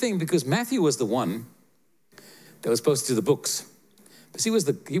 Funny thing, because Matthew was the one that was supposed to do the books. Because he was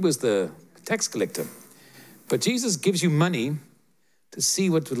the tax collector. But Jesus gives you money to see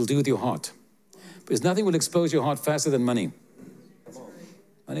what it'll do with your heart. Because nothing will expose your heart faster than money.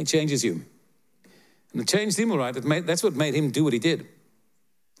 Money changes you. And it changed him, all right. That's what made him do what he did.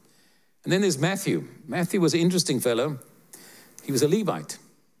 And then there's Matthew. Matthew was an interesting fellow. He was a Levite.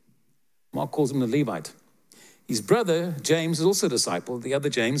 Mark calls him a Levite. His brother, James, is also a disciple. The other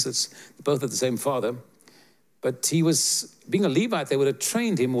James, both of the same father. But he was, being a Levite, they would have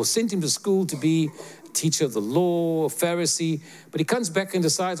trained him or sent him to school to be a teacher of the law, a Pharisee. But he comes back and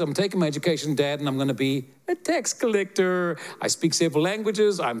decides, I'm taking my education, Dad, and I'm going to be a tax collector. I speak several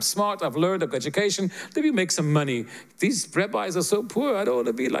languages. I'm smart. I've learned. I've got education. Let me make some money. These rabbis are so poor. I don't want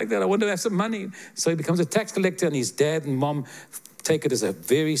to be like that. I want to have some money. So he becomes a tax collector, and his dad and mom take it as a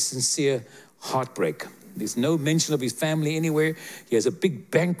very sincere heartbreak. There's no mention of his family anywhere. He has a big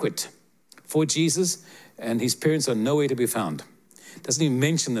banquet for Jesus, and his parents are nowhere to be found. Doesn't even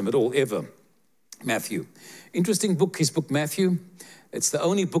mention them at all, ever. Matthew. Interesting book, his book, Matthew. It's the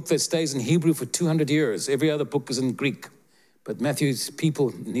only book that stays in Hebrew for 200 years. Every other book is in Greek. But Matthew's people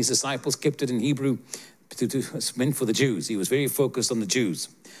and his disciples kept it in Hebrew. It's meant for the Jews. He was very focused on the Jews,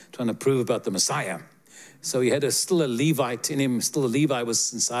 trying to prove about the Messiah. So he had still a Levite in him. Still a Levi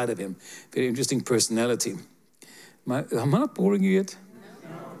was inside of him. Very interesting personality. Am I not boring you yet?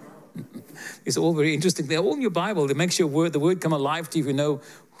 It's all very interesting. They're all in your Bible. It makes the word come alive to you if you know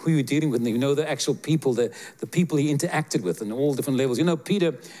who you're dealing with, and you know the actual people, the people he interacted with in all different levels. You know,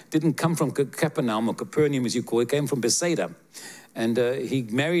 Peter didn't come from Capernaum or Capernaum, as you call it. He came from Bethsaida. And he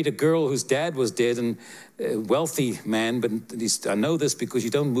married a girl whose dad was dead, and a wealthy man, but I know this because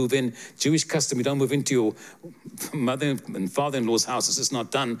you don't move in, Jewish custom, you don't move into your mother and father-in-law's house. This is not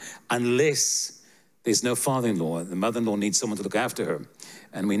done unless there's no father-in-law. The mother-in-law needs someone to look after her.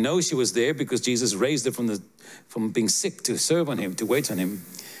 And we know she was there because Jesus raised her from being sick to serve on him, to wait on him,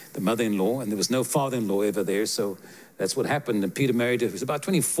 the mother-in-law, and there was no father-in-law ever there, so that's what happened. And Peter married her. He was about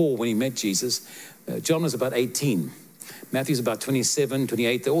 24 when he met Jesus. John was about 18. Matthew's about 27,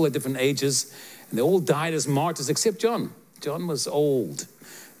 28. They're all at different ages, and they all died as martyrs except John. John was old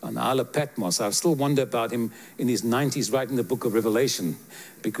on the Isle of Patmos. I still wonder about him in his 90s writing the book of Revelation,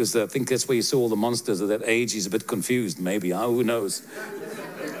 because I think that's where you saw all the monsters of that age. He's a bit confused, maybe. Who knows?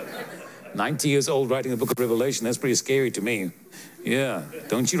 90 years old writing the book of Revelation, that's pretty scary to me. Yeah,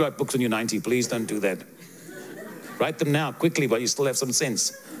 don't you write books when you're 90. Please don't do that. Write them now, quickly, while you still have some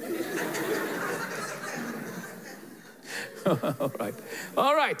sense.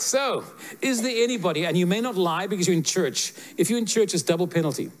 All right, so is there anybody, and you may not lie because you're in church. If you're in church, it's double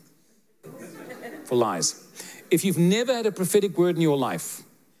penalty for lies. If you've never had a prophetic word in your life,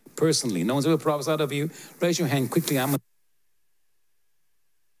 personally, no one's ever prophesied of you, raise your hand quickly.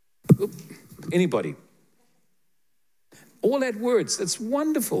 Anybody? All that words, that's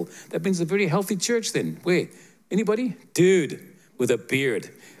wonderful. That means a very healthy church then. Where? Anybody? Dude with a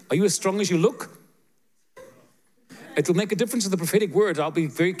beard. Are you as strong as you look? It'll make a difference in the prophetic word. I'll be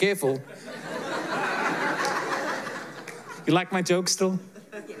very careful. You like my joke still?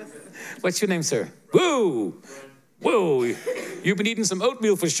 Yes. What's your name, sir? Whoa! Whoa! You've been eating some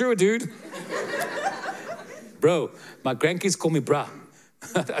oatmeal for sure, dude. Bro, my grandkids call me brah.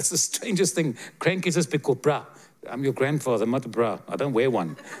 That's the strangest thing. Grandkids just be called brah. I'm your grandfather, I'm not a brah. I don't wear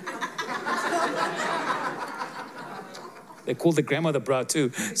one. They call the grandmother brah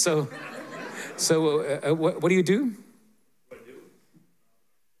too. So what do you do?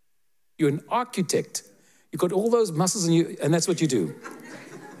 You're an architect. You've got all those muscles in you, and that's what you do.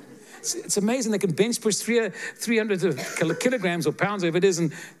 It's amazing. They can bench push 300 kilograms or pounds, whatever it is,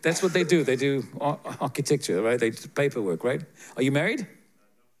 and that's what they do. They do architecture, right? They do paperwork, right? Are you married?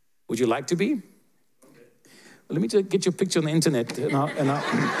 Would you like to be? Well, let me just get your picture on the internet.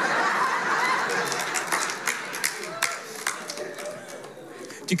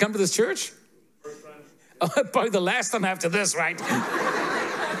 you come to this church? Oh, probably the last time after this, right?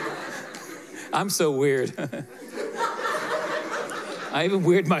 I'm so weird. I even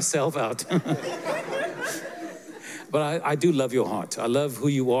weird myself out. But I do love your heart. I love who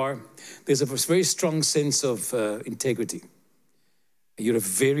you are. There's a very strong sense of integrity. You're a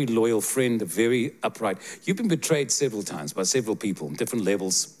very loyal friend, very upright. You've been betrayed several times by several people, different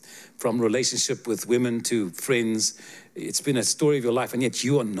levels, from relationship with women to friends. It's been a story of your life, and yet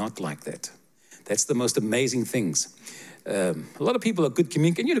you are not like that. That's the most amazing things. A lot of people are good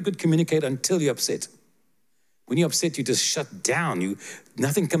communicators, and you're a good communicator until you're upset. When you're upset, you just shut down.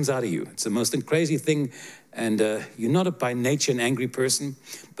 Nothing comes out of you. It's the most crazy thing. And you're not by nature an angry person,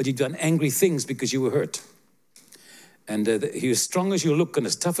 but you've done angry things because you were hurt. And you're as strong as you look and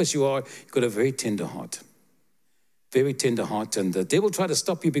as tough as you are, you've got a very tender heart. Very tender heart. And the devil tried to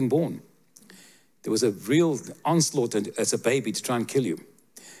stop you being born. There was a real onslaught as a baby to try and kill you.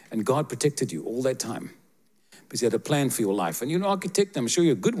 And God protected you all that time because he had a plan for your life. And you're an architect, I'm sure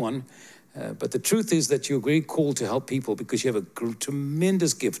you're a good one. But the truth is that you're very called to help people because you have a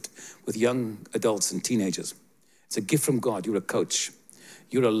tremendous gift with young adults and teenagers. It's a gift from God. You're a coach.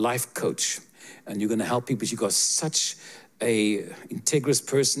 You're a life coach. And you're going to help people. You've got such a integrous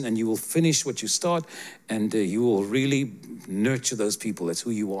person, and you will finish what you start, and you will really nurture those people. That's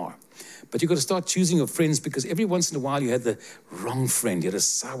who you are. But you've got to start choosing your friends, because every once in a while you had the wrong friend. You had a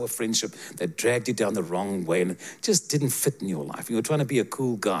sour friendship that dragged you down the wrong way and it just didn't fit in your life. You were trying to be a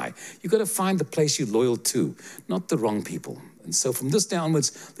cool guy. You've got to find the place you're loyal to, not the wrong people. And so from this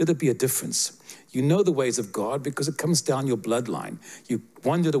downwards, let there be a difference. You know the ways of God because it comes down your bloodline. You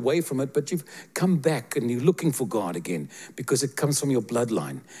wandered away from it, but you've come back and you're looking for God again because it comes from your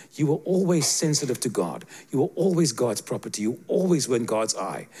bloodline. You were always sensitive to God. You were always God's property. You always were in God's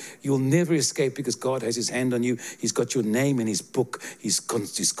eye. You'll never escape because God has his hand on you. He's got your name in his book. He's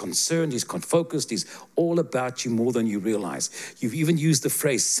concerned. He's focused. He's all about you more than you realize. You've even used the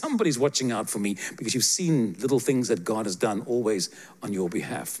phrase, somebody's watching out for me, because you've seen little things that God has done always on your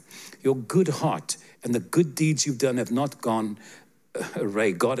behalf. Your good heart and the good deeds you've done have not gone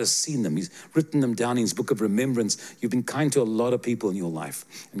array. God has seen them. He's written them down in his book of remembrance. You've been kind to a lot of people in your life,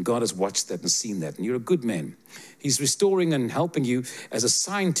 and God has watched that and seen that, and you're a good man. He's restoring and helping you as a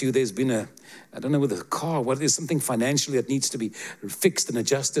sign to you. There's been I don't know, with a car, there's something financially that needs to be fixed and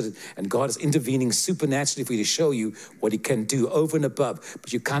adjusted, and God is intervening supernaturally for you to show you what he can do over and above.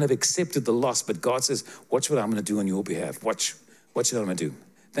 But you kind of accepted the loss, but God says, watch what I'm going to do on your behalf. Watch what I'm going to do.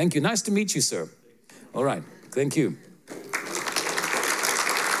 Thank you. Nice to meet you, sir. All right. Thank you.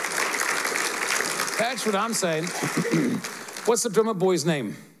 That's what I'm saying. What's the drummer boy's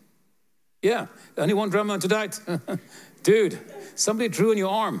name? Yeah, only one drummer tonight. Dude, somebody drew on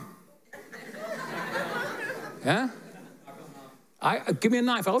your arm. Yeah? Give me a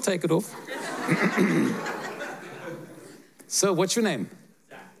knife. I'll take it off. So, what's your name?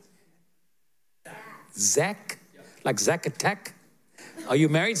 Zach? Like Zach Attack? Are you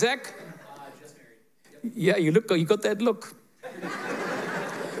married, Zach? Just married. Yep. Yeah, you got that look.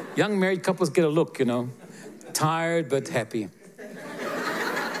 Young married couples get a look, you know. Tired but happy.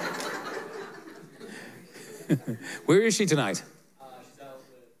 Where is she tonight? She's out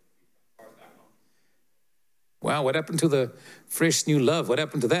with cars back home. Wow, what happened to the fresh new love? What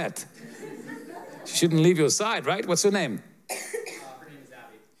happened to that? She shouldn't leave your side, right? What's her name? Her name is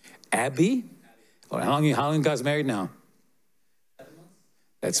Abby. Abby? Or how long you guys married now? 7 months.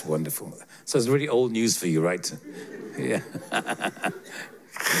 That's wonderful. So it's really old news for you, right? Yeah.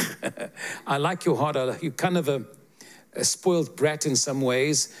 I like your heart. You're kind of a spoiled brat in some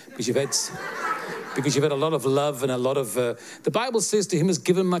ways because you've had a lot of love and a lot of... the Bible says to him is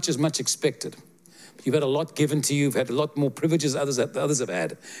given much as much expected. You've had a lot given to you. You've had a lot more privileges others have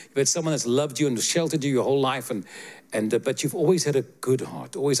had. You've had someone that's loved you and sheltered you your whole life, but you've always had a good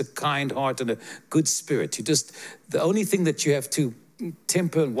heart, always a kind heart and a good spirit. The only thing that you have to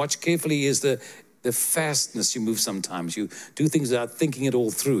temper and watch carefully is the fastness you move sometimes. You do things without thinking it all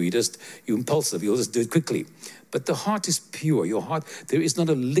through. You're impulsive. You'll just do it quickly. But the heart is pure. Your heart, there is not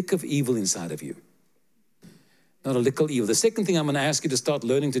a lick of evil inside of you. Not a lick of evil. The second thing I'm going to ask you to start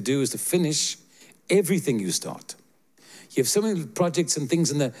learning to do is to finish everything you start. You have so many projects and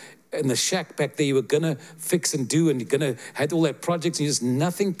things in the shack back there you were going to fix and do, and you're going to had all that projects, and just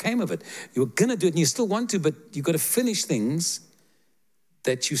nothing came of it. You were going to do it, and you still want to, but you've got to finish things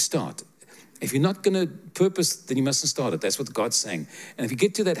that you start. If you're not going to purpose, then you mustn't start it. That's what God's saying. And if you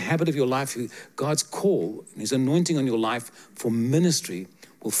get to that habit of your life, God's call and his anointing on your life for ministry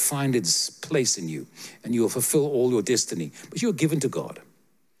will find its place in you, and you will fulfill all your destiny. But you are given to God.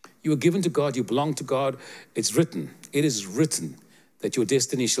 You are given to God. You belong to God. It's written. It is written that your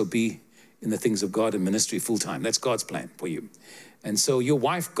destiny shall be in the things of God and ministry full time. That's God's plan for you. And so your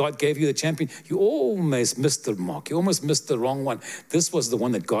wife, God gave you the champion. You almost missed the mark. You almost missed the wrong one. This was the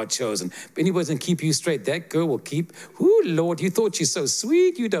one that God chose. And if anybody's going to keep you straight, that girl will keep. Ooh, Lord, you thought she's so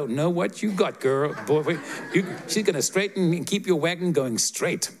sweet. You don't know what you got, girl. Boy, she's going to straighten and keep your wagon going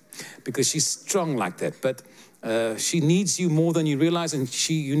straight because she's strong like that. But she needs you more than you realize, and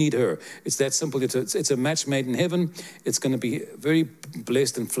you need her. It's that simple. It's a match made in heaven. It's going to be very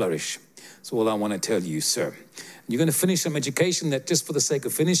blessed and flourish. That's all I want to tell you, sir. You're going to finish some education that just for the sake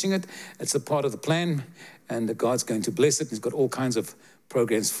of finishing it, it's a part of the plan, and God's going to bless it. He's got all kinds of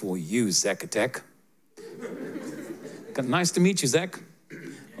programs for you, Zach Attack. Nice to meet you, Zach.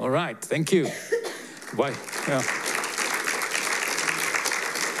 All right, thank you. Bye. Yeah.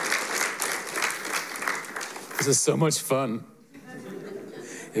 This is so much fun.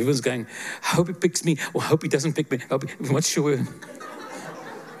 Everyone's going, I hope he picks me, or I hope he doesn't pick me.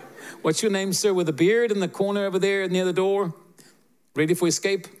 What's your name, sir, with a beard in the corner over there near the door? Ready for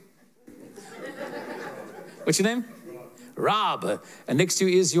escape? What's your name? Rob. And next to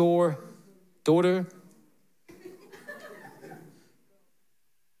you is your daughter?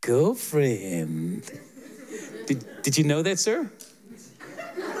 Girlfriend. Did you know that, sir?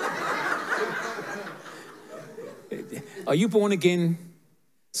 Are you born again,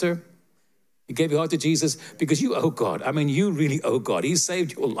 sir? You gave your heart to Jesus because you owe God. I mean, you really owe God. He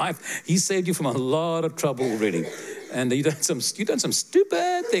saved your life. He saved you from a lot of trouble already. And you've done some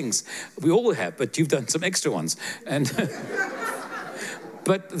stupid things. We all have, but you've done some extra ones. And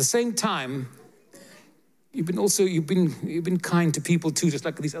but at the same time, you've been kind to people too, just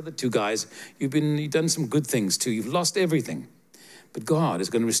like these other two guys. You've done some good things too. You've lost everything, but God is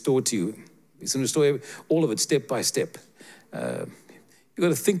going to restore to you. He's going to restore all of it step by step. You've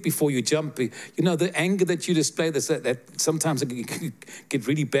got to think before you jump. You know, the anger that you display, that sometimes it can get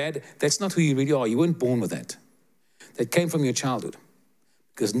really bad, that's not who you really are. You weren't born with that. That came from your childhood.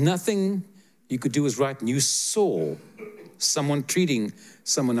 Because nothing you could do was right, and you saw someone treating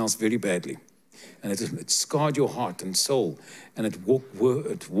someone else very badly. And it scarred your heart and soul, and it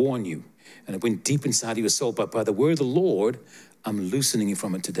warned you, and it went deep inside of your soul. But by the word of the Lord, I'm loosening you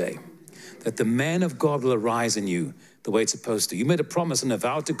from it today. That the man of God will arise in you the way it's supposed to. You made a promise and a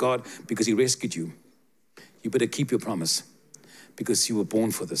vow to God because he rescued you. You better keep your promise because you were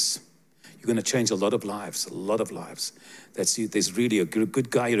born for this. You're going to change a lot of lives, a lot of lives. There's really a good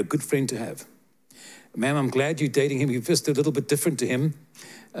guy. You're a good friend to have. Ma'am, I'm glad you're dating him. You're just a little bit different to him,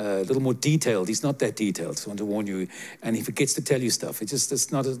 a little more detailed. He's not that detailed, so I want to warn you. And he forgets to tell you stuff.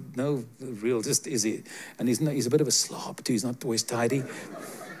 It's not no real, just is he. And he's a bit of a slob too. He's not always tidy.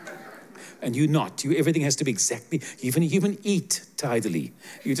 And you're not. Everything has to be exactly, you even eat tidily.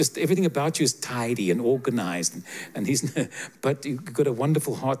 Everything about you is tidy and organized. But you've got a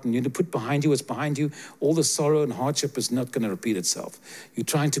wonderful heart, and you put behind you what's behind you. All the sorrow and hardship is not going to repeat itself. You're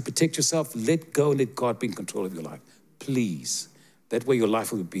trying to protect yourself. Let go and let God be in control of your life. Please. That way your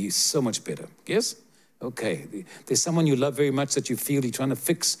life will be so much better. Yes? Okay. There's someone you love very much that you feel you're trying to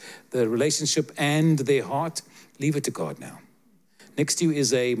fix the relationship and their heart. Leave it to God now. Next to you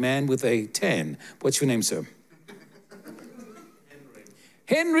is a man with a tan. What's your name, sir?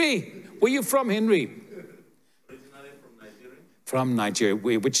 Henry. Where are you from, Henry? Originally from Nigeria. From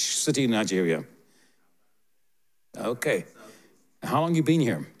Nigeria. Which city in Nigeria? Okay. How long have you been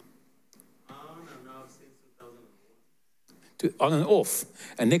here? On and off since 2001. On and off.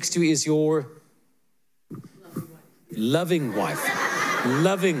 And next to you is your loving wife.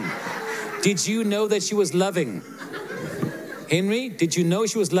 Loving. Did you know that she was loving? Henry, did you know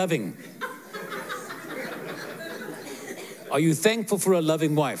she was loving? Are you thankful for a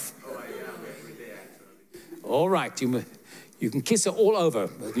loving wife? Oh, I am every day, actually. All right, you can kiss her all over.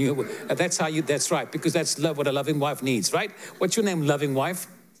 That's right, because that's what a loving wife needs, right? What's your name, loving wife?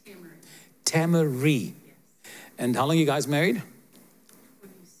 Tamarie. Yes. And how long are you guys married?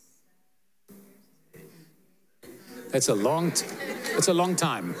 That's a long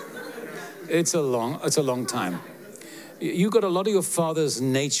time. It's a long time. You got a lot of your father's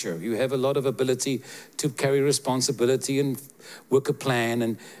nature. You have a lot of ability to carry responsibility and work a plan,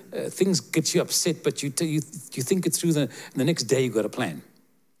 and things get you upset, but you think it through, and the next day you got a plan.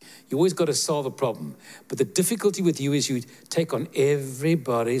 You always got to solve a problem. But the difficulty with you is you take on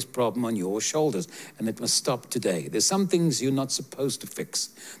everybody's problem on your shoulders, and it must stop today. There's some things you're not supposed to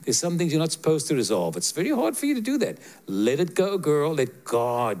fix. There's some things you're not supposed to resolve. It's very hard for you to do that. Let it go, girl. Let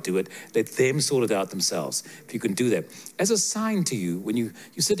God do it. Let them sort it out themselves, if you can do that. As a sign to you, when you're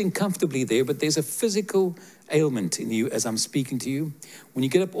sitting comfortably there, but there's a physical ailment in you as I'm speaking to you. When you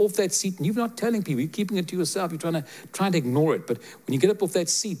get up off that seat, and you're not telling people, you're keeping it to yourself, you're trying to ignore it, but when you get up off that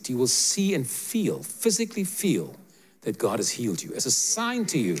seat, you will see and feel, physically feel, that God has healed you as a sign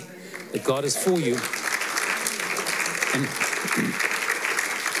to you that God is for you. And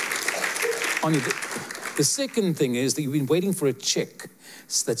on you, the second thing is that you've been waiting for a check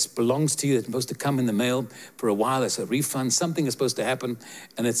that belongs to you, that's supposed to come in the mail for a while as a refund. Something is supposed to happen,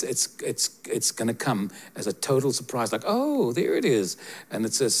 and it's going to come as a total surprise, like, oh, there it is. And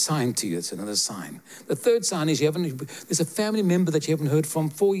it's a sign to you. It's another sign. The third sign is there's a family member that you haven't heard from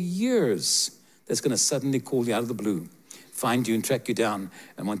for years that's going to suddenly call you out of the blue, find you and track you down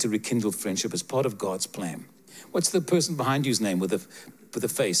and want to rekindle friendship as part of God's plan. What's the person behind you's name with a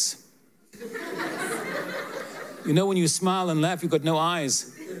face? You know when you smile and laugh, you've got no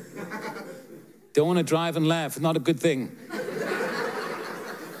eyes. Don't want to drive and laugh. Not a good thing.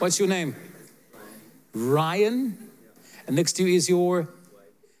 What's your name? Ryan. And next to you is your...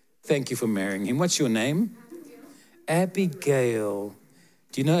 Thank you for marrying him. What's your name? Abigail.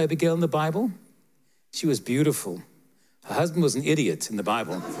 Do you know Abigail in the Bible? She was beautiful. Her husband was an idiot in the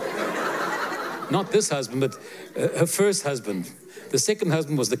Bible. Not this husband, but her first husband. The second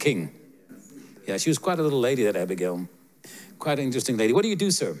husband was the king. Yeah, she was quite a little lady, that Abigail. Quite an interesting lady. What do you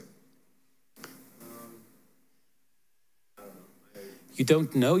do, sir? You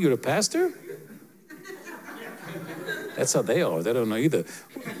don't know? You're a pastor? That's how they are. They don't know either.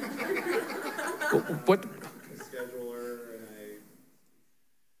 What?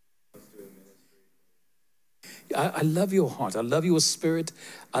 I love your heart. I love your spirit.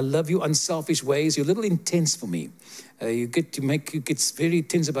 I love your unselfish ways. You're a little intense for me. You get very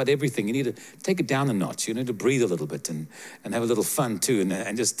intense about everything. You need to take it down a notch. You need to breathe a little bit and have a little fun too,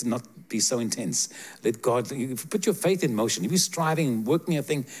 and just not be so intense. Let God, you put your faith in motion. If you're striving and working a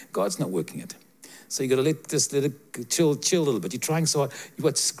thing, God's not working it. So you got to let it chill a little bit. You're trying so hard.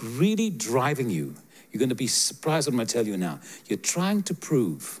 What's really driving you? You're going to be surprised what I'm going to tell you now. You're trying to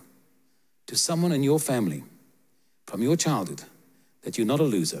prove to someone in your family, from your childhood, that you're not a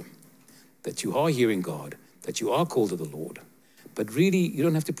loser, that you are hearing God, that you are called to the Lord. But really, you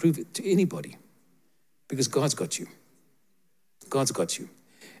don't have to prove it to anybody because God's got you. God's got you.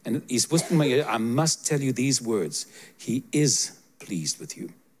 And he's whispering in my ear, I must tell you these words. He is pleased with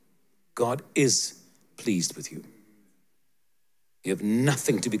you. God is pleased with you. You have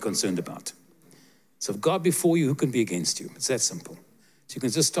nothing to be concerned about. So if God before you, who can be against you? It's that simple. So you can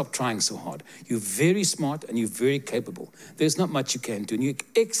just stop trying so hard. You're very smart and you're very capable. There's not much you can do. And you're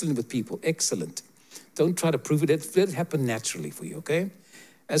excellent with people, excellent. Don't try to prove it. Let it happen naturally for you, okay?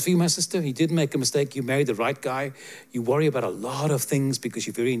 As for you, my sister, you did make a mistake. You married the right guy. You worry about a lot of things because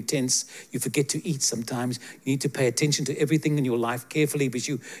you're very intense. You forget to eat sometimes. You need to pay attention to everything in your life carefully, but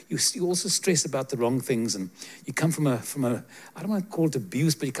you also stress about the wrong things. And you come from a I don't want to call it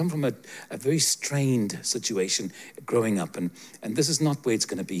abuse, but you come from a very strained situation growing up. And this is not where it's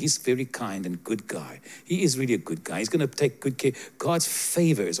going to be. He's a very kind and good guy. He is really a good guy. He's going to take good care. God's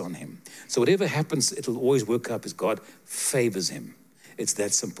favor is on him. So whatever happens, it'll always work out as God favors him. It's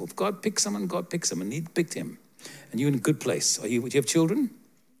that simple. If God picks someone, God picks him, and he picked him. And you're in a good place. Do you have children?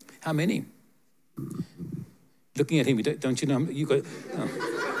 How many? Looking at him, don't you know? You got. Oh.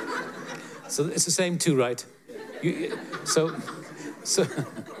 So it's the same two, right? So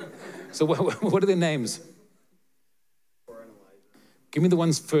what are their names? Cora and Elijah. Give me the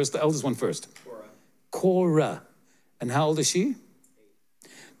ones first, the eldest one first. Cora. And how old is she? 8.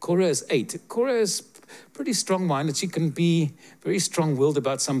 Cora is 8. Cora is pretty strong-minded. She can be very strong-willed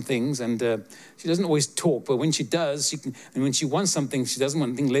about some things, and she doesn't always talk, but when she does, and when she wants something, she doesn't want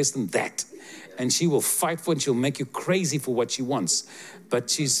anything less than that. And she will fight for it, and she'll make you crazy for what she wants. But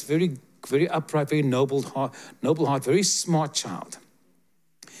she's very, very upright, very noble heart, very smart child.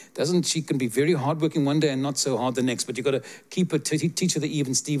 She can be very hardworking one day and not so hard the next, but you've got to keep her, teach her the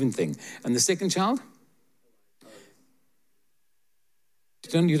even Steven thing. And the second child?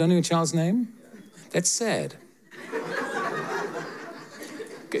 You don't know your child's name? That's sad.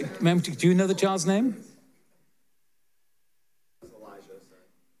 Okay, ma'am, do you know the child's name?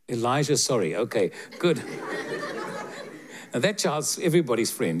 Elijah, sorry. Okay, good. Now that child's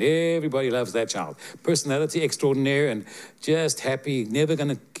everybody's friend. Everybody loves that child. Personality extraordinaire and just happy. Never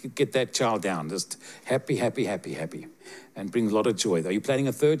going to get that child down. Just happy, happy, happy, happy. And bring a lot of joy. Are you planning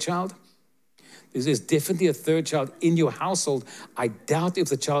a third child? There's definitely a third child in your household. I doubt if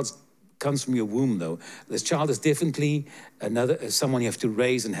the child comes from your womb, though. This child is definitely someone you have to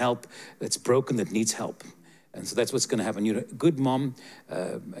raise and help that's broken, that needs help. And so that's what's going to happen. You're a good mom,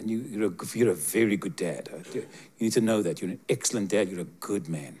 and you're a very good dad. You need to know that. You're an excellent dad. You're a good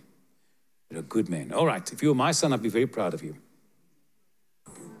man. You're a good man. All right, if you were my son, I'd be very proud of you.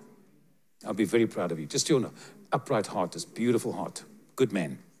 I'll be very proud of you. Just your upright heart, this beautiful heart. Good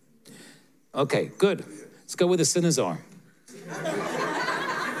man. Okay, good. Let's go where the sinners are.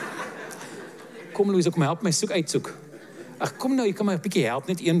 Kom Louise, kom help my soek uitsoek. Ag kom nou, jy kan my 'n bietjie help,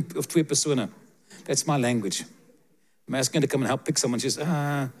 net een of twee persone. That's my language. I'm asking her to come and help pick someone. She's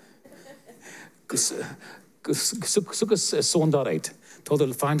soek 'n sondaar uit. Told her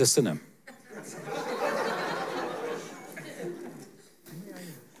to find a sinner.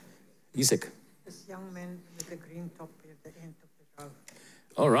 Isaac. This young man with the green top at the end of the row.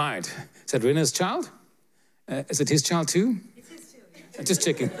 All right. Is that Rena's child? Is it his child too? It's his too. Just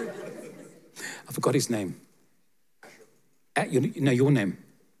checking. I forgot his name. Your name?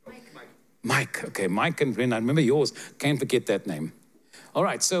 Mike. Okay, Mike and Rena. I remember yours. Can't forget that name. All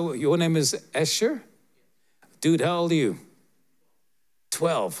right, so your name is Asher? Dude, how old are you?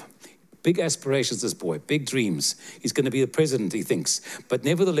 12. Big aspirations, this boy, big dreams. He's going to be the president, he thinks. But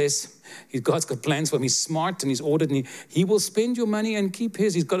nevertheless, God's got plans for him. He's smart and he's ordered, and he will spend your money and keep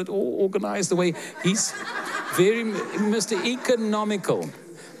his. He's got it all organized the way he's very Mr. Economical.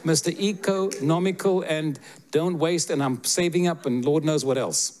 Mr. Economical, and don't waste, and I'm saving up, and Lord knows what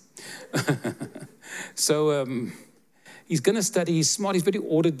else. So he's going to study. He's smart. He's very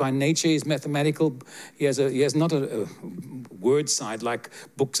ordered by nature. He's mathematical. He has not a word side like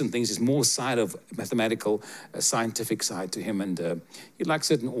books and things. He's more side of mathematical, scientific side to him, and he likes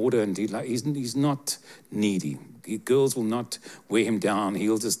certain order, and he's not needy. Girls will not wear him down.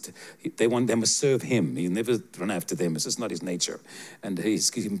 They must serve him. He'll never run after them. It's just not his nature. And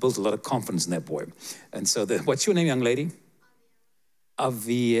he's built a lot of confidence in that boy. And so, what's your name, young lady?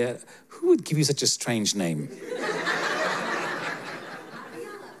 Avia. Who would give you such a strange name?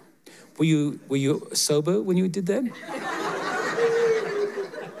 Were you sober when you did that?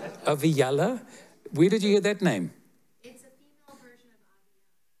 Aviala? Where did you hear that name? It's a female version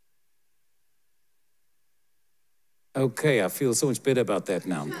of Okay, I feel so much better about that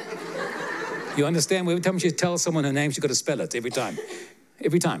now. You understand? Every time she tells someone her name, she's got to spell it every time.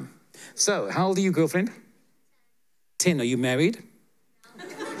 Every time. So, how old are you, girlfriend? 10. Are you married?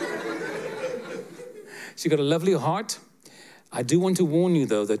 She's got a lovely heart. I do want to warn you,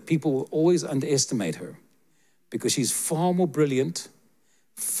 though, that people will always underestimate her because she's far more brilliant,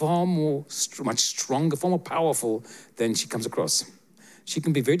 much stronger, far more powerful than she comes across. She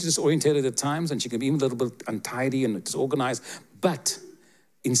can be very disoriented at times, and she can be even a little bit untidy and disorganized, but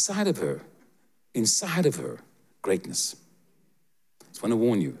inside of her, greatness. I just want to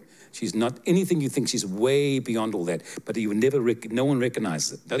warn you. She's not anything you think. She's way beyond all that, but you no one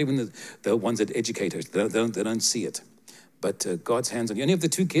recognizes it. Not even the ones that educate her. They don't see it. But God's hands on you. And you have the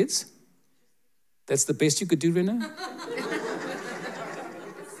 2 kids? That's the best you could do, Rena?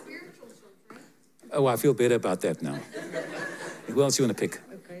 Oh, I feel better about that now. Who else you want to pick?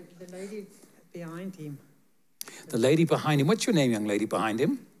 Okay, the lady behind him. The lady behind him. What's your name, young lady behind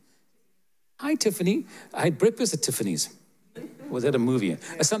him? Hi, Tiffany. I had breakfast at Tiffany's. Was that a movie?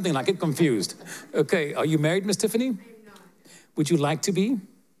 Something like it, confused. Okay, are you married, Miss Tiffany? I'm not. Would you like to be? Not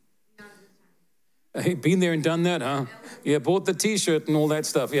at this time. Hey, been there and done that, huh? Yeah, bought the T-shirt and all that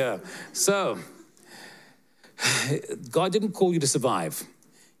stuff, yeah. So, God didn't call you to survive.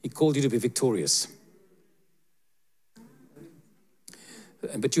 He called you to be victorious.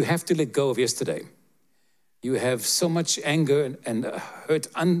 But you have to let go of yesterday. You have so much anger and hurt,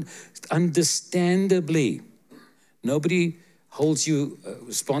 understandably. Nobody holds you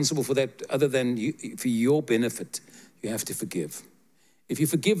responsible for that other than you, for your benefit. You have to forgive. If you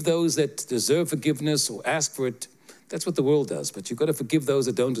forgive those that deserve forgiveness or ask for it, that's what the world does. But you've got to forgive those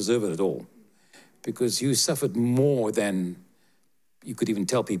that don't deserve it at all. Because you suffered more than you could even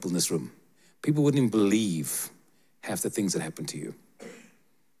tell people in this room. People wouldn't even believe half the things that happened to you.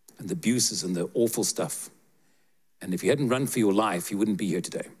 And the abuses and the awful stuff. And if you hadn't run for your life, you wouldn't be here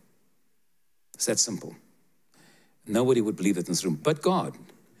today. It's that simple. Nobody would believe it in this room, but God.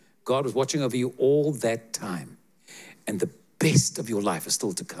 God was watching over you all that time. And the best of your life is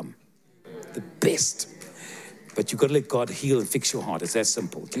still to come. The best. But you've got to let God heal and fix your heart. It's that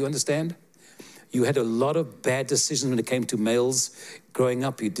simple. Do you understand? You had a lot of bad decisions when it came to males growing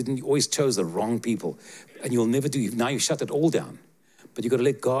up. You always chose the wrong people. And you'll never do. Now you shut it all down. But you've got to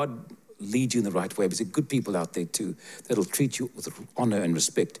let God lead you in the right way. Because there are good people out there too that'll treat you with honor and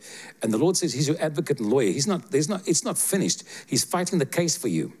respect. And the Lord says he's your advocate and lawyer. It's not finished. He's fighting the case for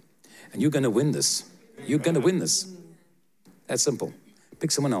you. And you're going to win this. You're going to win this. That's simple. Pick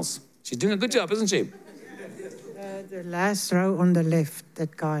someone else. She's doing a good job, isn't she? The last row on the left,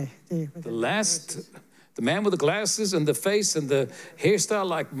 that guy. There, The The man with the glasses and the face and the hairstyle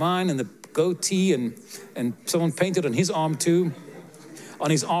like mine and the goatee and someone painted on his arm too. On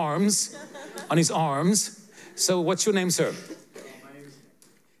his arms. On his arms. So what's your name, sir? My name is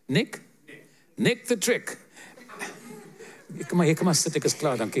Nick? Nick the Trick. Hier kom maar sit, ek is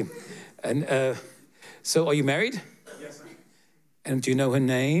klaar, dankie. And so are you married? Yes, I am. And do you know her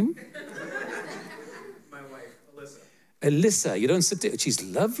name? My wife, Alyssa. Alyssa. You don't sit there. She's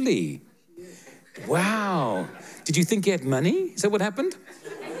lovely. Wow. Did you think he had money? Is that what happened?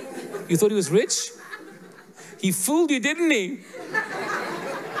 You thought he was rich? He fooled you, didn't he?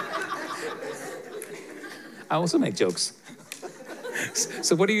 I also make jokes.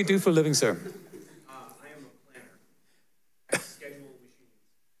 So what do you do for a living, sir? I am a planner. I schedule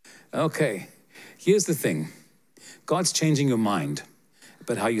machines. Okay. Here's the thing. God's changing your mind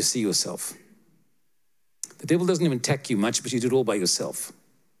about how you see yourself. The devil doesn't even attack you much, but you do it all by yourself.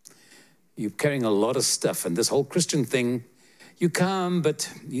 You're carrying a lot of stuff, and this whole Christian thing, you come,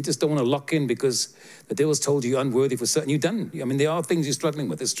 but you just don't want to lock in because the devil's told you you're unworthy for certain. You're done. I mean, there are things you're struggling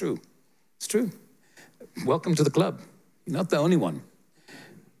with. It's true. It's true. Welcome to the club. You're not the only one.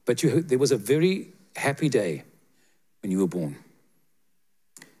 But there was a very happy day when you were born.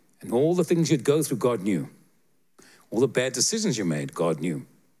 And all the things you'd go through, God knew. All the bad decisions you made, God knew.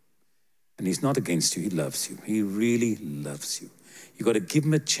 And he's not against you. He loves you. He really loves you. You've got to give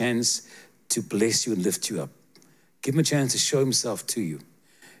him a chance to bless you and lift you up. Give him a chance to show himself to you.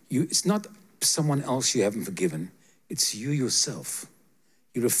 It's not someone else you haven't forgiven. It's you yourself.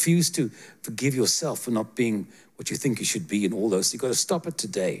 You refuse to forgive yourself for not being what you think you should be and all those. You've got to stop it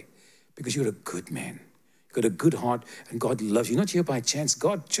today because you're a good man. You've got a good heart and God loves you. You're not here by chance.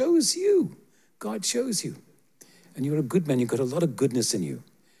 God chose you. God chose you. And you're a good man. You've got a lot of goodness in you.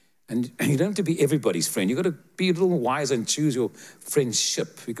 And you don't have to be everybody's friend. You've got to be a little more wise and choose your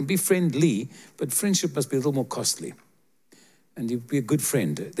friendship. You can be friendly, but friendship must be a little more costly. And you be a good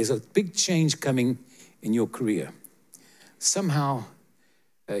friend. There's a big change coming in your career. Somehow,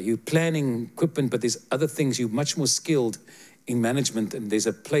 you're planning equipment, but there's other things. You're much more skilled in management, and there's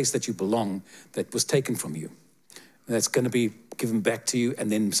a place that you belong that was taken from you. That's going to be given back to you,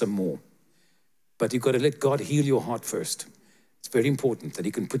 and then some more. But you've got to let God heal your heart first. It's very important that he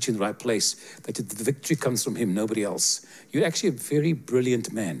can put you in the right place, that the victory comes from him, nobody else. You're actually a very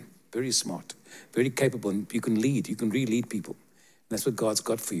brilliant man, very smart, very capable, and you can lead. You can really lead people. And that's what God's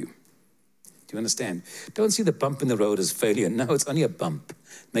got for you. Do you understand? Don't see the bump in the road as failure. No, it's only a bump,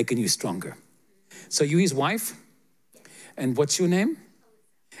 making you stronger. So you his wife? And what's your name?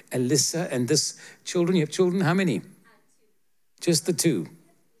 Alyssa. And this children, you have children, how many? 2. Just the 2.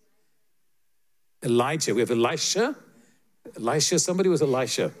 Elijah. We have Elisha. Elisha, somebody was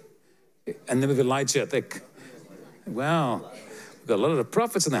Elisha. And then we have Elijah, I think. Wow. We've got a lot of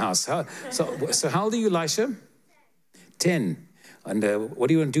prophets in the house. So how old are you, Elisha? 10. And what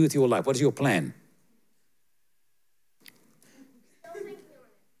do you want to do with your life? What is your plan?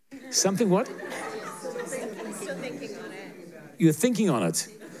 Something what? Still thinking on it. You're thinking on it.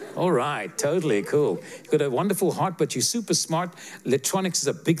 All right, totally cool. You've got a wonderful heart, but you're super smart. Electronics is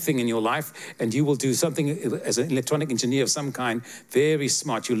a big thing in your life, and you will do something as an electronic engineer of some kind. Very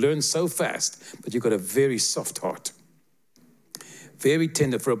smart. You learn so fast, but you've got a very soft heart. Very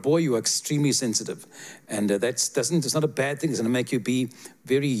tender. For a boy, you are extremely sensitive. And it's not a bad thing. It's going to make you be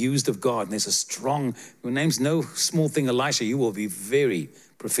very used of God. And there's a strong, your name's no small thing, Elisha. You will be very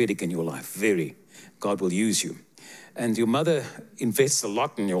prophetic in your life. Very. God will use you. And your mother invests a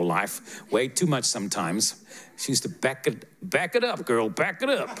lot in your life, way too much sometimes. She used to back it up, girl, back it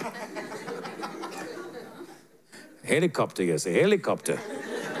up. Helicopter, yes, a helicopter.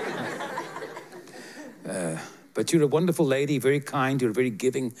 But you're a wonderful lady, very kind, you're a very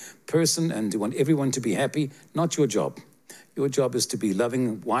giving person, and you want everyone to be happy. Not your job. Your job is to be a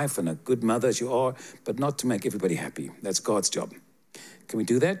loving wife and a good mother as you are, but not to make everybody happy. That's God's job. Can we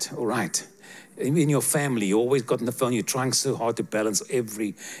do that? All right. In your family, you always got on the phone, you're trying so hard to balance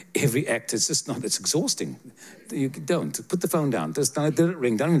every act. It's just not, it's exhausting. You don't. Put the phone down. Just don't let it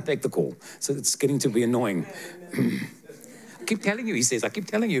ring. Don't even take the call. So it's getting to be annoying. I keep telling you, he says, I keep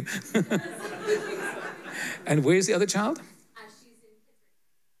telling you. And where's the other child? She's in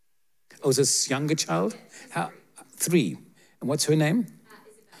Pittsburgh. Oh, is this younger child? How? 3. And what's her name?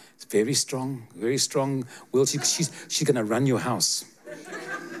 Isabel. It's very strong, very strong. Well, she's going to run your house.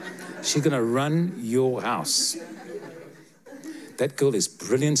 She's going to run your house. That girl is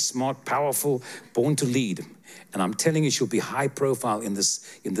brilliant, smart, powerful, born to lead. And I'm telling you, she'll be high profile in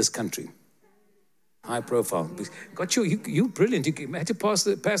this country. High profile. Got you. You're brilliant. You had to pass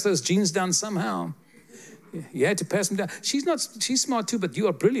those genes down somehow. You had to pass them down. She's smart too, but you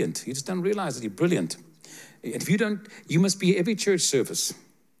are brilliant. You just don't realize that you're brilliant. And if you don't, you must be at every church service.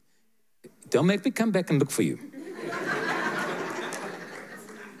 Don't make me come back and look for you.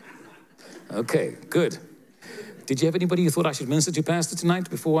 Okay, good. Did you have anybody you thought I should minister to, Pastor, tonight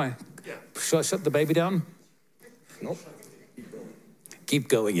before I shut the baby down? Nope. Keep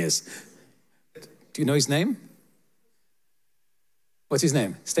going, yes. Do you know his name? What's his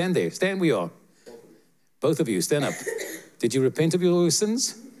name? Stand there. Stand where you are. Both of you, stand up. Did you repent of your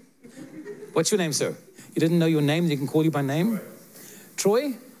sins? What's your name, sir? You didn't know your name? They can call you by name?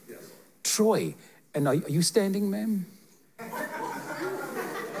 Troy? Yes. Troy. And are you standing, ma'am?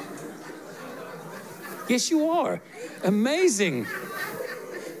 Yes, you are. Amazing.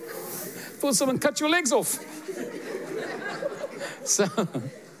 Thought someone cut your legs off.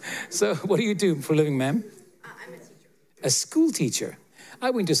 So what do you do for a living, ma'am? I'm a teacher. A school teacher. I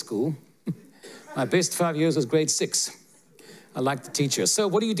went to school. My best 5 years was grade 6. I liked the teacher. So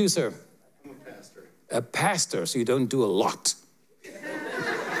what do you do, sir? I'm a pastor. A pastor, so you don't do a lot.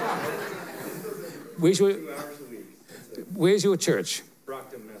 Where's your, 2 hours a week. where's your church?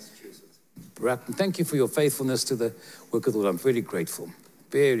 Brockton, Massachusetts. Brockton. Thank you for your faithfulness to the work of the Lord. I'm very grateful,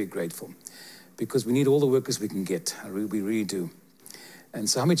 because we need all the workers we can get. We really do. And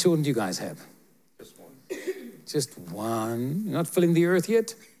so how many children do you guys have? Just one. Just one. You're not filling the earth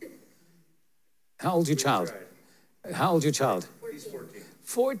yet? How old's your child? How old's your child? He's 14.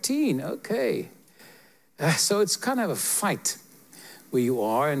 14, okay. So it's kind of a fight where you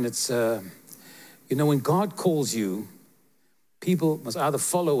are, and it's, when God calls you, people must either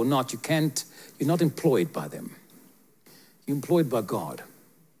follow or not. You're not employed by them. You're employed by God.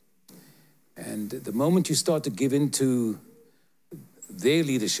 And the moment you start to give into their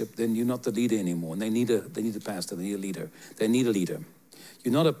leadership, then you're not the leader anymore. And they need a pastor, they need a leader. They need a leader.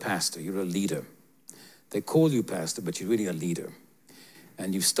 You're not a pastor, you're a leader. They call you pastor, but you're really a leader.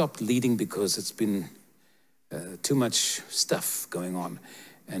 And you've stopped leading because it's been too much stuff going on.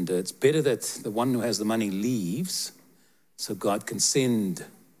 And it's better that the one who has the money leaves so God can send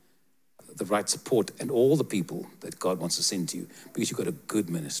the right support and all the people that God wants to send to you, because you've got a good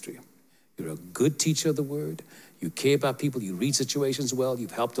ministry. You're a good teacher of the word. You care about people. You read situations well.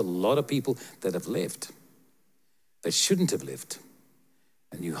 You've helped a lot of people that have left, that shouldn't have left.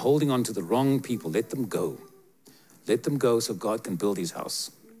 And you're holding on to the wrong people. Let them go. Let them go so God can build his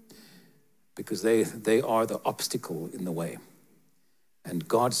house, because they are the obstacle in the way. And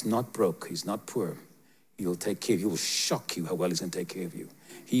God's not broke. He's not poor. He'll take care of you. He will shock you how well he's going to take care of you.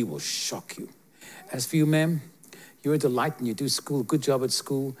 He will shock you. As for you, ma'am, you're a delight and you do school, good job at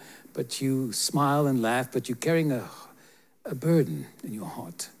school, but you smile and laugh, but you're carrying a burden in your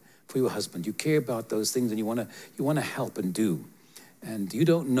heart for your husband. You care about those things and you want to help and do. And you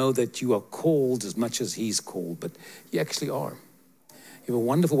don't know that you are called as much as he's called, but you actually are. You have a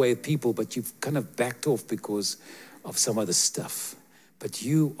wonderful way of people, but you've kind of backed off because of some other stuff. But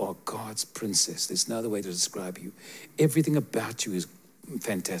you are God's princess. There's no other way to describe you. Everything about you is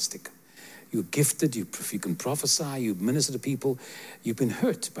fantastic. You're gifted, you can prophesy, you minister to people. You've been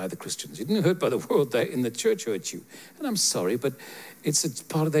hurt by the Christians. You didn't hurt by the world, they in the church hurt you. And I'm sorry, but it's a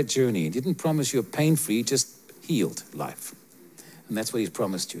part of that journey. He didn't promise you a pain-free, just healed life. And that's what he's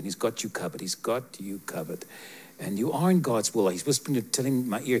promised you. And he's got you covered. He's got you covered. And you are in God's will. He's whispering, telling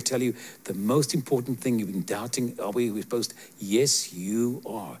my ear, tell you the most important thing you've been doubting. Are we supposed to? Yes, you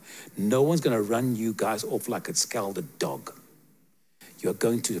are. No one's going to run you guys off like a scalded dog. You're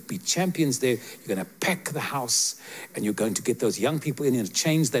going to be champions there. You're going to pack the house, and you're going to get those young people in and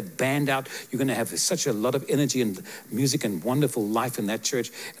change that band out. You're going to have such a lot of energy and music and wonderful life in that church,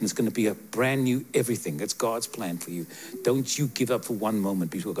 and it's going to be a brand new everything. That's God's plan for you. Don't you give up for one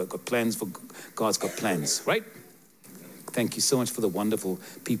moment, because God's got plans for God's got plans, right? Thank you so much for the wonderful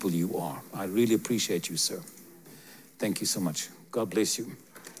people you are. I really appreciate you, sir. Thank you so much. God bless you.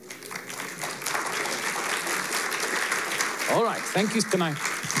 All right, thank you. Can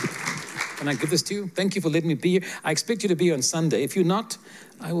I give this to you? Thank you for letting me be here. I expect you to be here on Sunday. If you're not,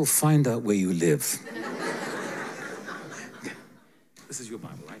 I will find out where you live. This is your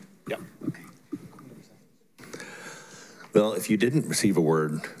Bible, right? Yeah. Okay. Well, if you didn't receive a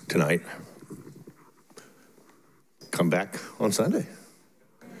word tonight, come back on Sunday.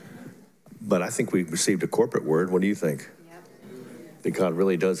 But I think we received a corporate word. What do you think? Yep. That God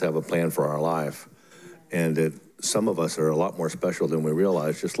really does have a plan for our life, and that some of us are a lot more special than we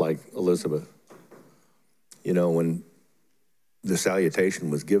realize, just like Elizabeth. You know, when the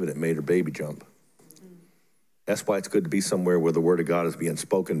salutation was given, it made her baby jump. That's why it's good to be somewhere where the word of God is being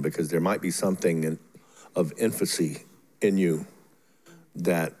spoken, because there might be something of infancy in you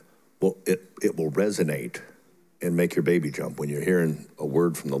that it will resonate and make your baby jump when you're hearing a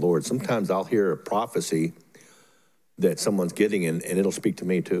word from the Lord. Sometimes I'll hear a prophecy that someone's getting, and it'll speak to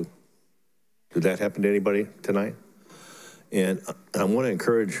me too. Did that happen to anybody tonight? And I want to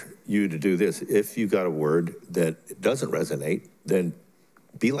encourage you to do this. If you got a word that doesn't resonate, then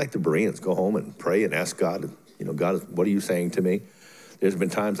be like the Bereans. Go home and pray and ask God, God, what are you saying to me? There's been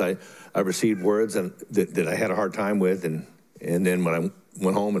times I received words and that I had a hard time with, and then when I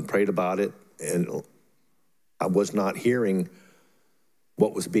went home and prayed about it, and I was not hearing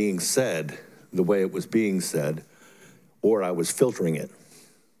what was being said the way it was being said, or I was filtering it.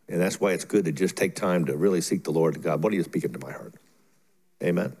 And that's why it's good to just take time to really seek the Lord. God, what are you speaking to my heart?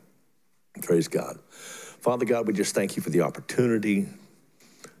 Amen. Praise God. Father God, we just thank you for the opportunity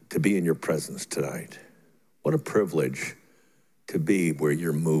to be in your presence tonight. What a privilege to be where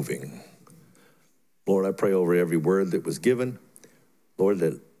you're moving. Lord, I pray over every word that was given. Lord,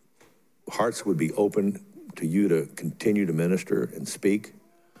 that hearts would be open to you to continue to minister and speak.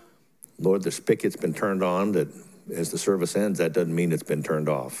 Lord, the spigot's been turned on, that as the service ends, that doesn't mean it's been turned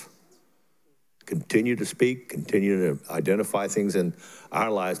off. Continue to speak, continue to identify things in our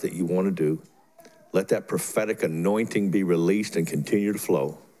lives that you want to do. Let that prophetic anointing be released and continue to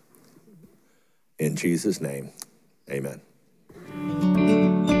flow. In Jesus' name, amen.